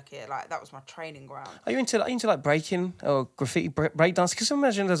End circuit. Like that was my training ground. Are you into like breaking or graffiti breakdancing? Because I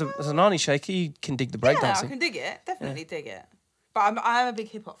imagine as a NarniShaker, you can dig the breakdancing. Yeah, I can dig it. Definitely dig it. But I'm a big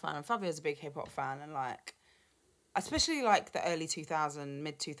hip hop fan, and Fabio's a big hip hop fan, and like, especially like the early 2000,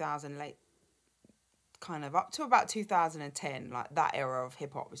 mid 2000, late, kind of up to about 2010, like that era of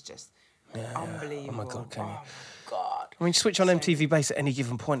hip hop was just unbelievable. Oh my God, can you? Oh my God. I mean, switch on MTV Base at any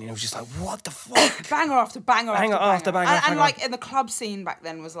given point, and it was just like, what the fuck? Banger after banger Banger after banger after and banger. like in the club scene back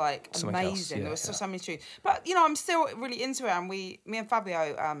then was like Something else, amazing. yeah, There was yeah. so many tunes. But you know, I'm still really into it, and me and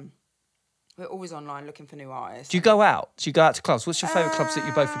Fabio, we're always online looking for new artists. Do you go out? Do you go out to clubs? What's your favourite clubs that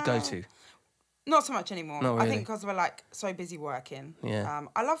you both would go to? Not so much anymore. Not I really. think because we're like so busy working. Yeah.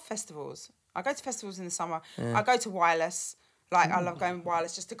 I love festivals. I go to festivals in the summer. Yeah. I go to Wireless. Like I love going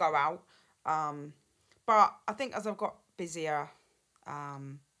Wireless just to go out. But I think as I've got busier,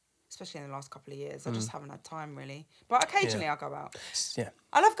 especially in the last couple of years, I just haven't had time really. But occasionally I go out. Yeah.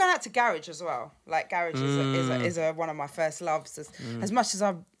 I love going out to Garage as well. Like Garage is one of my first loves. As much as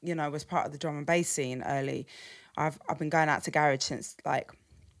I was part of the drum and bass scene early, I've been going out to Garage since like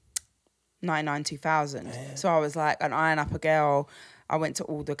 99, 2000. Yeah. So I was like an Iron Up a girl. I went to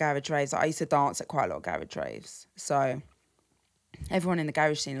all the garage raves. I used to dance at quite a lot of garage raves. So everyone in the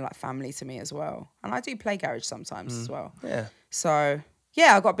garage scene are like family to me as well. And I do play garage sometimes as well. Yeah. So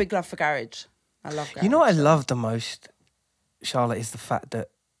yeah, I've got a big love for garage. I love garage. You know what I love the most, Charlotte, is the fact that,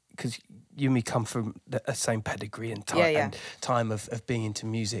 because you and me come from the same pedigree and time, and time of being into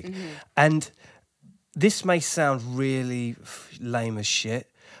music. Mm-hmm. And this may sound really lame as shit,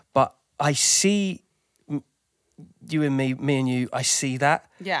 but I see you and me and you, I see that.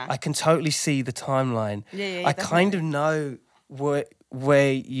 Yeah. I can totally see the timeline. Yeah, I kind of know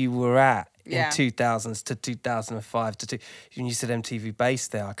where you were at in 2000s to 2005 to when you said MTV Base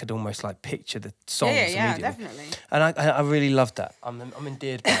there, I could almost like picture the songs immediately. Definitely. And I really loved that. I'm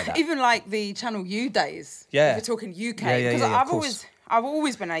endeared by that. Even like the Channel U days. Yeah. If we're talking UK. Because I've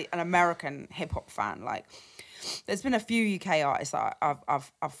always been an American hip hop fan. Like there's been a few UK artists that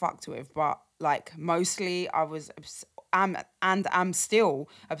I've fucked with, but like mostly I was I'm still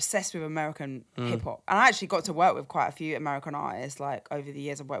obsessed with American hip hop. And I actually got to work with quite a few American artists. Like over the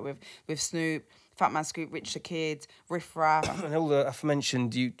years, I've worked with Snoop, Fat Man Scoop, Rich the Kid, Riff Raff, and all the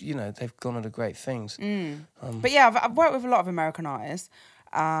aforementioned. You know, they've gone on to great things. But yeah, I've worked with a lot of American artists,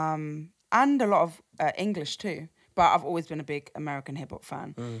 and a lot of English too. But I've always been a big American hip hop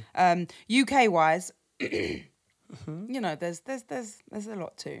fan. UK wise. You know, there's a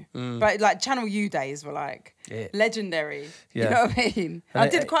lot too, but like Channel U days were like legendary. You know what I mean? And I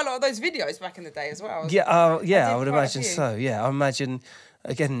did quite a lot of those videos back in the day as well. I would imagine so. Yeah, I imagine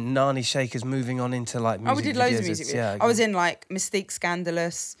again NarniShakers moving on into like music. We did loads of music videos. I was in like Mystique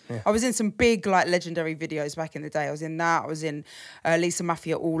Scandalous. I was in some big like legendary videos back in the day. I was in that. I was in Lisa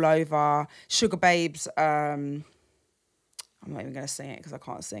Mafia All Over, Sugar Babes. I'm not even going to sing it because I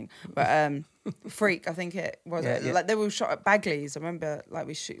can't sing. But Freak, I think it was. Like they were shot at Bagley's. I remember like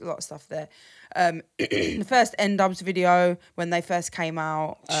we shoot a lot of stuff there. The first N-Dubs video when they first came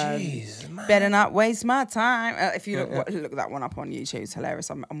out. Jeez, man. Better not waste my time. If you look that one up on YouTube, it's hilarious.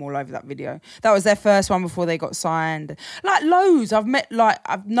 I'm all over that video. That was their first one before they got signed. Like loads. I've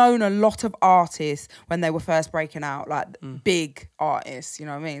known a lot of artists when they were first breaking out, like big artists, you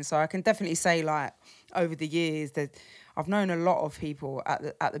know what I mean? So I can definitely say like over the years that I've known a lot of people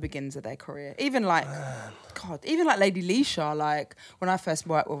at the beginnings of their career. Even like, even like Lady Leisha. Like when I first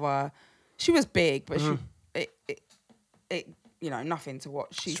worked with her, she was big, but it you know, nothing to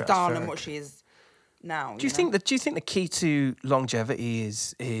what she's done and what she is now. Do you think the key to longevity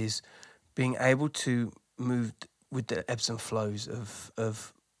is being able to move with the ebbs and flows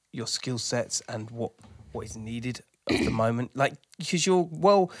of your skill sets and what is needed at the moment? Like because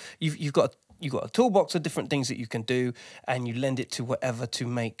you've got a toolbox of different things that you can do, and you lend it to whatever to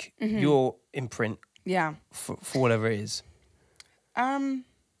make your imprint. Yeah. For whatever it is.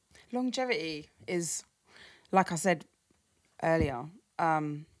 Longevity is, like I said earlier,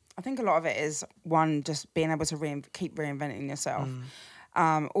 I think a lot of it is one, just being able to keep reinventing yourself.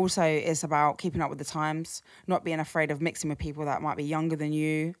 Also, it's about keeping up with the times, not being afraid of mixing with people that might be younger than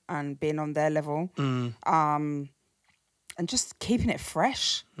you and being on their level, and just keeping it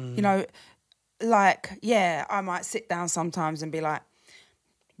fresh. You know. Like, yeah, I might sit down sometimes and be like,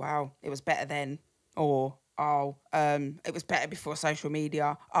 wow, it was better then. Or, it was better before social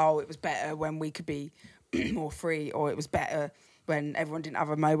media. Oh, it was better when we could be more free. Or it was better when everyone didn't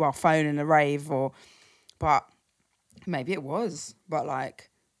have a mobile phone in a rave. But maybe it was. But, like,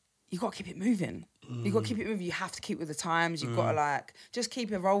 you got to keep it moving. You got to keep it moving. You have to keep with the times. You've got to, like, just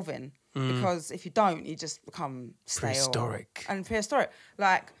keep evolving. Because if you don't, you just become stale. Prehistoric.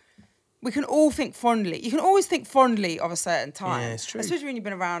 Like... We can all think fondly. You can always think fondly of a certain time. Yeah, it's true. Especially when you've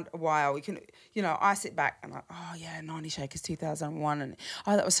been around a while. You can, you know, I sit back and like, oh yeah, NarniShakers 2001, and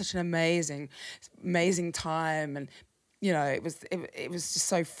oh, that was such an amazing time, and you know, it was just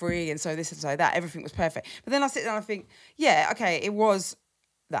so free and so this and so that. Everything was perfect. But then I sit down and I think, yeah, okay, it was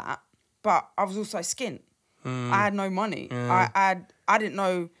that, but I was also skint. I had no money. I didn't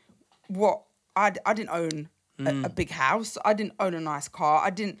know what I didn't own. A big house. I didn't own a nice car.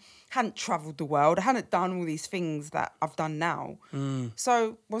 Hadn't travelled the world. I hadn't done all these things that I've done now.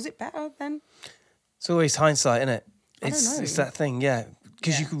 So was it better then? It's always hindsight, isn't it? I don't know. It's that thing, yeah.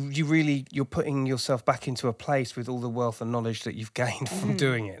 Because you're putting yourself back into a place with all the wealth and knowledge that you've gained from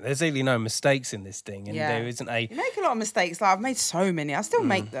doing it. There's really no mistakes in this thing, and there isn't a. You make a lot of mistakes. Like I've made so many. I still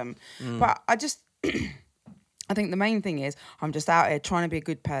make them, but I just. I think the main thing is I'm just out here trying to be a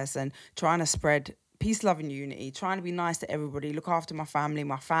good person, trying to spread peace, love, and unity, trying to be nice to everybody, look after my family,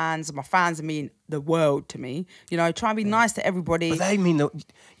 my fans. My fans mean the world to me. You know, try and be nice to everybody. But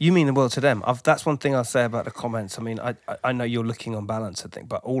you mean the world to them. That's one thing I'll say about the comments. I mean, I know you're looking on balance, I think,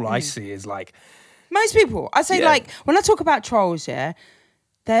 but all I see is like... Most people. I say like, when I talk about trolls, they're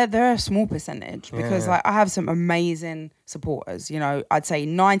a small percentage because like I have some amazing supporters. You know, I'd say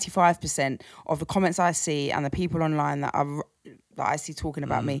 95% of the comments I see and the people online that I see talking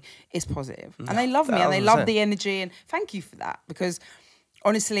about me is positive. And they love me and they love the energy, and thank you for that, because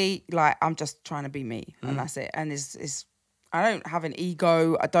honestly, like I'm just trying to be me and that's it. And I don't have an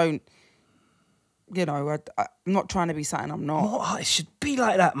ego. I don't, you know, I'm not trying to be something I'm not. More artists should be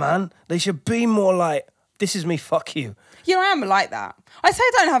like that, man. They should be more like, this is me, fuck you. You know, I am like that. I say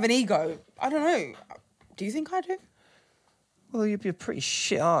I don't have an ego. I don't know. Do you think I do? Well, you'd be a pretty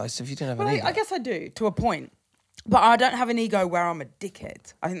shit artist if you didn't have an ego. I guess I do, to a point. But I don't have an ego where I'm a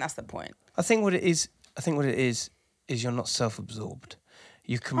dickhead. I think that's the point. I think what it is you're not self-absorbed.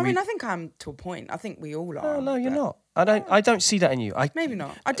 You can. I mean, I think I'm to a point. I think we all are. No, you're not. I don't see that in you. Maybe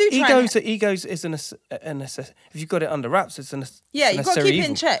not. I do. Egos is a necessity. If you've got it under wraps, it's a necessary. Yeah, you've got to keep it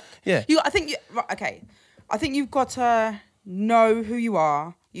in check. Yeah. I think. Okay. I think you've got to know who you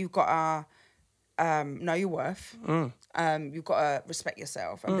are. You've got to know your worth. You've got to respect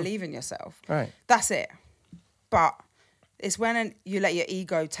yourself and believe in yourself. Right. That's it. But it's when you let your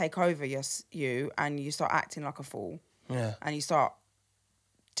ego take over you and you start acting like a fool. Yeah. And you start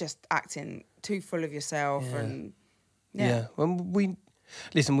just acting too full of yourself and Well, we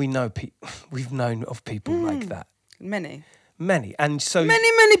know we've known of people like that. Many, and so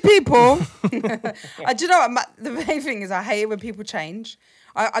many people. Do you know what? The main thing is I hate it when people change.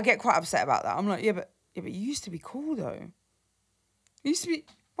 I get quite upset about that. I'm like, yeah, but you used to be cool though. You used to be.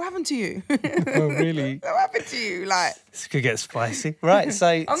 What happened to you? Oh, really? What happened to you? Like, this could get spicy, right? So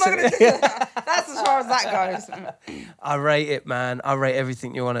I'm not going to do that. That's as far as that goes. I rate it, man. I rate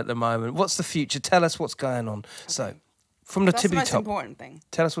everything you're on at the moment. What's the future? Tell us what's going on. So, from the That's tippity the most top, important thing.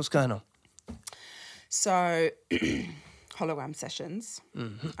 tell us what's going on. So, hologram sessions.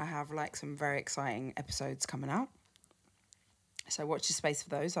 I have like some very exciting episodes coming out. So watch your space for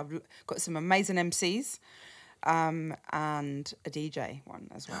those. I've got some amazing MCs and a DJ one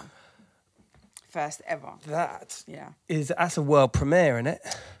as well. First ever. That's Yeah. a world premiere, isn't it?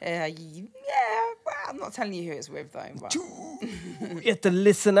 Yeah. Well, I'm not telling you who it's with though. But. You have to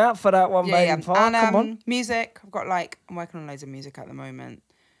listen out for that one, baby. And Come on. music. I'm working on loads of music at the moment.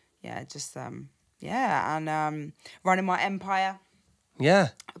 Yeah, just and running my empire. Yeah.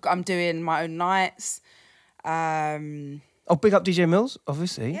 I'm doing my own nights. Oh, big up DJ Mills,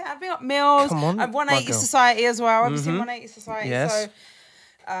 obviously. Yeah, I've been up Mills. Come on, and my 180 girl. Society as well. Obviously, 180 Society. Yes. So,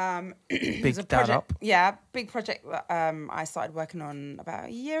 Big a dad project, up. Yeah, big project that I started working on about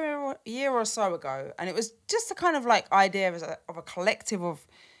a year or so ago, and it was just a kind of like idea of a collective of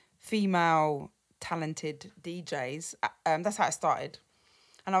female talented DJs. That's how it started,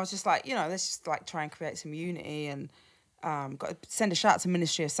 and I was just like, let's just like try and create some unity and. Got to send a shout out to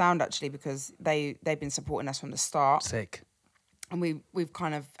Ministry of Sound actually because they've been supporting us from the start. Sick. And we've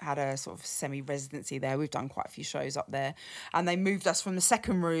kind of had a sort of semi-residency there. We've done quite a few shows up there. And they moved us from the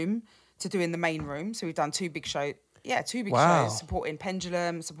second room to doing the main room. So we've done two big shows. Yeah, two big shows. Supporting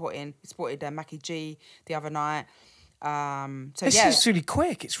Pendulum, supported Mackie G the other night. It's just really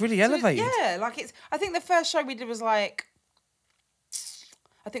quick. It's really elevated. Yeah, I think the first show we did was like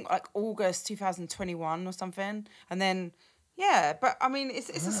August 2021 or something. And then, but I mean, it's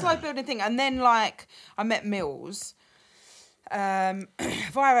a slow building thing. And then like I met Mills via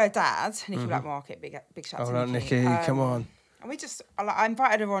her dad, Nikki Black Market, big shout out to Nikki. Come on. And I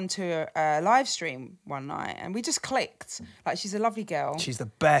invited her onto a live stream one night and we just clicked. Like she's a lovely girl. She's the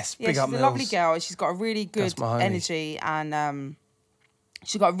best. Yeah, Big up she's Mills. a lovely girl. She's got a really good energy and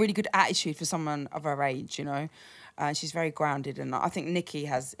she's got a really good attitude for someone of her age, And she's very grounded, and I think Nikki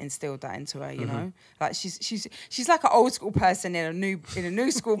has instilled that into her. You know, like she's like an old school person in a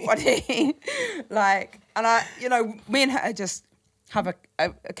new school body. Me and her just have a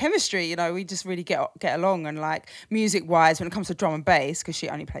chemistry. We just really get along, and like music wise, when it comes to drum and bass, because she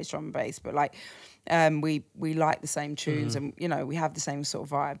only plays drum and bass, but like. We like the same tunes and we have the same sort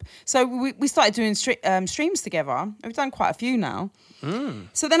of vibe. So we started doing streams together. We've done quite a few now.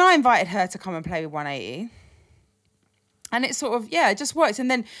 So then I invited her to come and play with 180. And it sort of, it just worked. And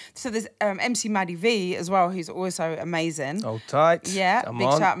then, so there's MC Maddie V as well, who's also amazing. Oh, tight. Yeah, big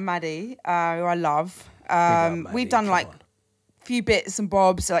shout out Maddie, who I love. We've done like a few bits and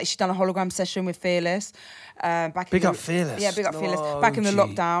bobs. Like she's done a hologram session with Fearless. Big up Fearless. Yeah, big up Fearless. Back in the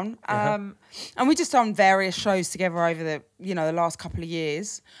lockdown. And we just done various shows together over the last couple of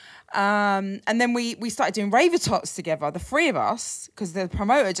years. And then we started doing raver tots together, the three of us, because the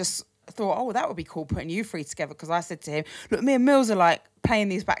promoter just thought, oh, that would be cool putting you three together, because I said to him, look, me and Mills are like playing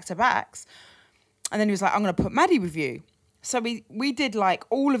these back-to-backs. And then he was like, I'm going to put Maddie with you. So we did like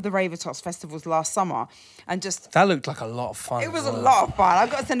all of the Raver Tots festivals last summer and just... That looked like a lot of fun. It was a lot of fun. I've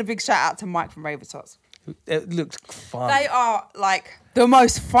got to send a big shout out to Mike from Raver Tots. It looked fun. They are like the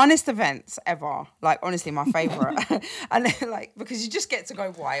most funnest events ever. Like honestly, my favourite. And like, because you just get to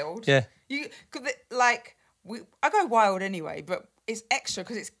go wild. Yeah. I go wild anyway, but it's extra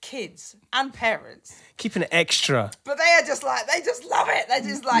because it's kids and parents. Keeping it extra. But they are just like, they just love it. They're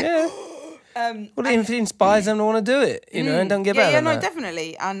just like... Yeah. Well, it inspires them to want to do it, and don't get better than that.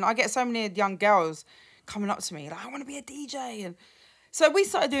 Definitely. And I get so many young girls coming up to me like, I want to be a DJ. And so we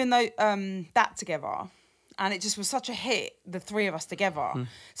started doing that together, and it just was such a hit, the three of us together.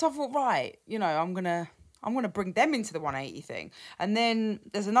 So I thought, right, I'm gonna bring them into the 180 thing. And then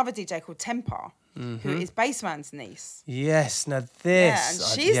there's another DJ called Temper, who is Bassman's niece. Yes, now this. Yeah, and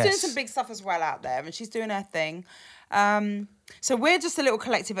she's doing some big stuff as well out there, and she's doing her thing. So we're just a little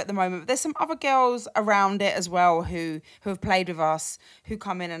collective at the moment. But there's some other girls around it as well who have played with us, who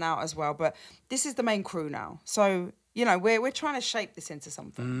come in and out as well. But this is the main crew now. So, you know, we're trying to shape this into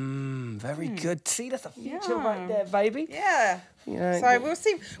something. Very good. See, that's a future right there, baby. Yeah. You know, So we'll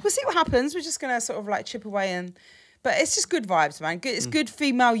see what happens. We're just gonna sort of like chip away but it's just good vibes, man. Good, it's good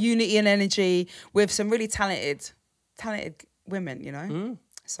female unity and energy with some really talented women, you know.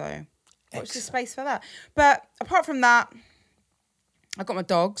 So watch the space for that. But apart from that, I got my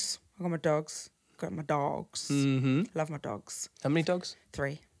dogs. Got my dogs. Love my dogs. How many dogs?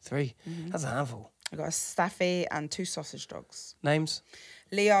 3. 3. That's a handful. I got a Staffy and 2 sausage dogs. Names?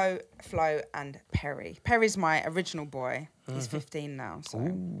 Leo, Flo, and Perry. Perry's my original boy. He's 15 now. So.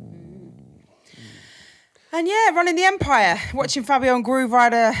 And yeah, running the empire, watching Fabio and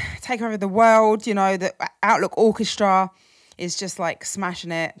Grooverider take over the world. You know, the Outlook Orchestra is just like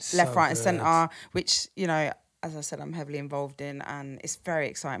smashing it left, right, and centre, which, you know, as I said, I'm heavily involved in, and it's a very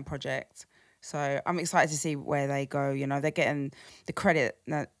exciting project. So I'm excited to see where they go. You know, they're getting the credit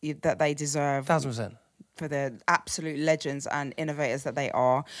that they deserve. 1,000%. For the absolute legends and innovators that they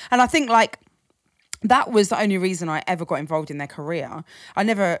are. And I think, like, that was the only reason I ever got involved in their career. I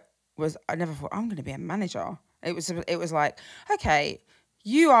never thought I'm going to be a manager. It was like, okay,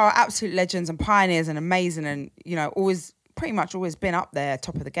 you are absolute legends and pioneers and amazing, and, you know, pretty much always been up there,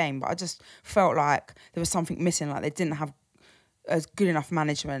 top of the game. But I just felt like there was something missing. Like, they didn't have as good enough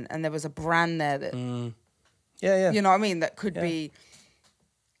management, and there was a brand there that, you know what I mean, that could be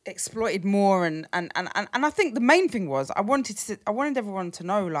exploited more. And I think the main thing was I wanted everyone to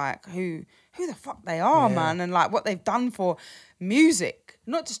know, like, who the fuck they are, man, and like what they've done for music,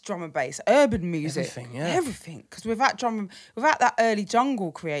 not just drum and bass, urban music, everything. Because without that early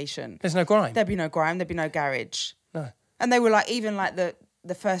jungle creation, there's no grime. There'd be no grime. There'd be no garage. No. And they were like even like the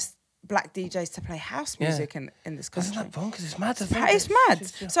first black DJs to play house music in this country. Isn't that bonkers? It's mad. It's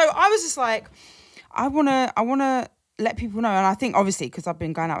mad. So I was just like, I wanna let people know, and I think obviously because I've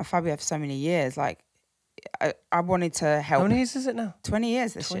been going out with Fabio for so many years, like I wanted to help. How many years is it now? 20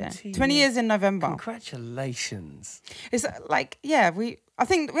 years this year. 20 years in November. Congratulations. It's like, yeah, I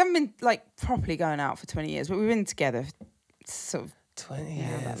think we haven't been like properly going out for 20 years, but we've been together sort of 20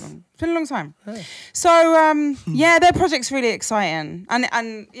 years. That long. It's been a long time. Oh. So yeah, their project's really exciting,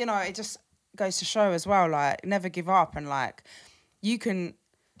 and you know, it just goes to show as well, like, never give up, and like you can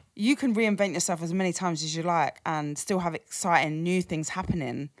reinvent yourself as many times as you like and still have exciting new things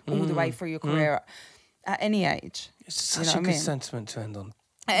happening all the way through your career at any age. It's such a good sentiment to end on.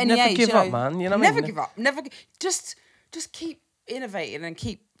 At any age, give up, man. You know what I mean? Never give up. Never. Just keep innovating and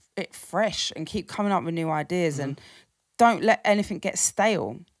keep it fresh and keep coming up with new ideas and don't let anything get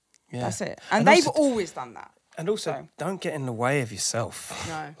stale. Yeah. That's it. And they've always done that. And also, don't get in the way of yourself.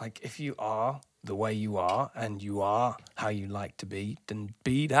 No. Like, if you are the way you are and you are how you like to be, then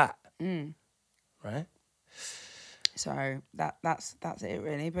be that. Right? So that's it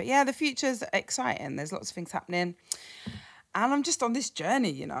really. But yeah, the future's exciting. There's lots of things happening. And I'm just on this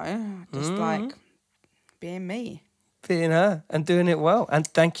journey, you know, just like being me. Being her and doing it well. And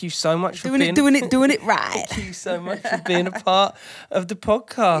thank you so much for doing it right. Thank you so much for being a part of the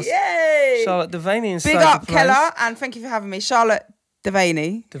podcast. Yay! Charlotte Devaney inside Big up, the place. Killa, and thank you for having me. Charlotte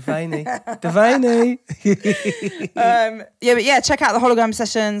Devaney. Devaney. Yeah, but yeah, check out the hologram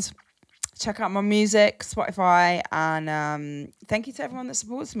sessions. Check out my music, Spotify, and thank you to everyone that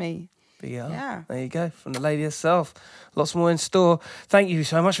supports me. Yeah. There you go, from the lady herself. Lots more in store. Thank you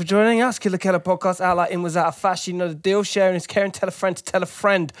so much for joining us. Killa Kela podcast, out like in, was out of fashion. You know the deal. Sharing is caring. Tell a friend to tell a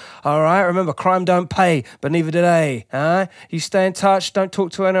friend. All right. Remember, crime don't pay, but neither do they. You stay in touch. Don't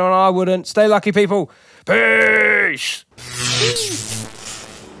talk to anyone. I wouldn't. Stay lucky, people. Peace.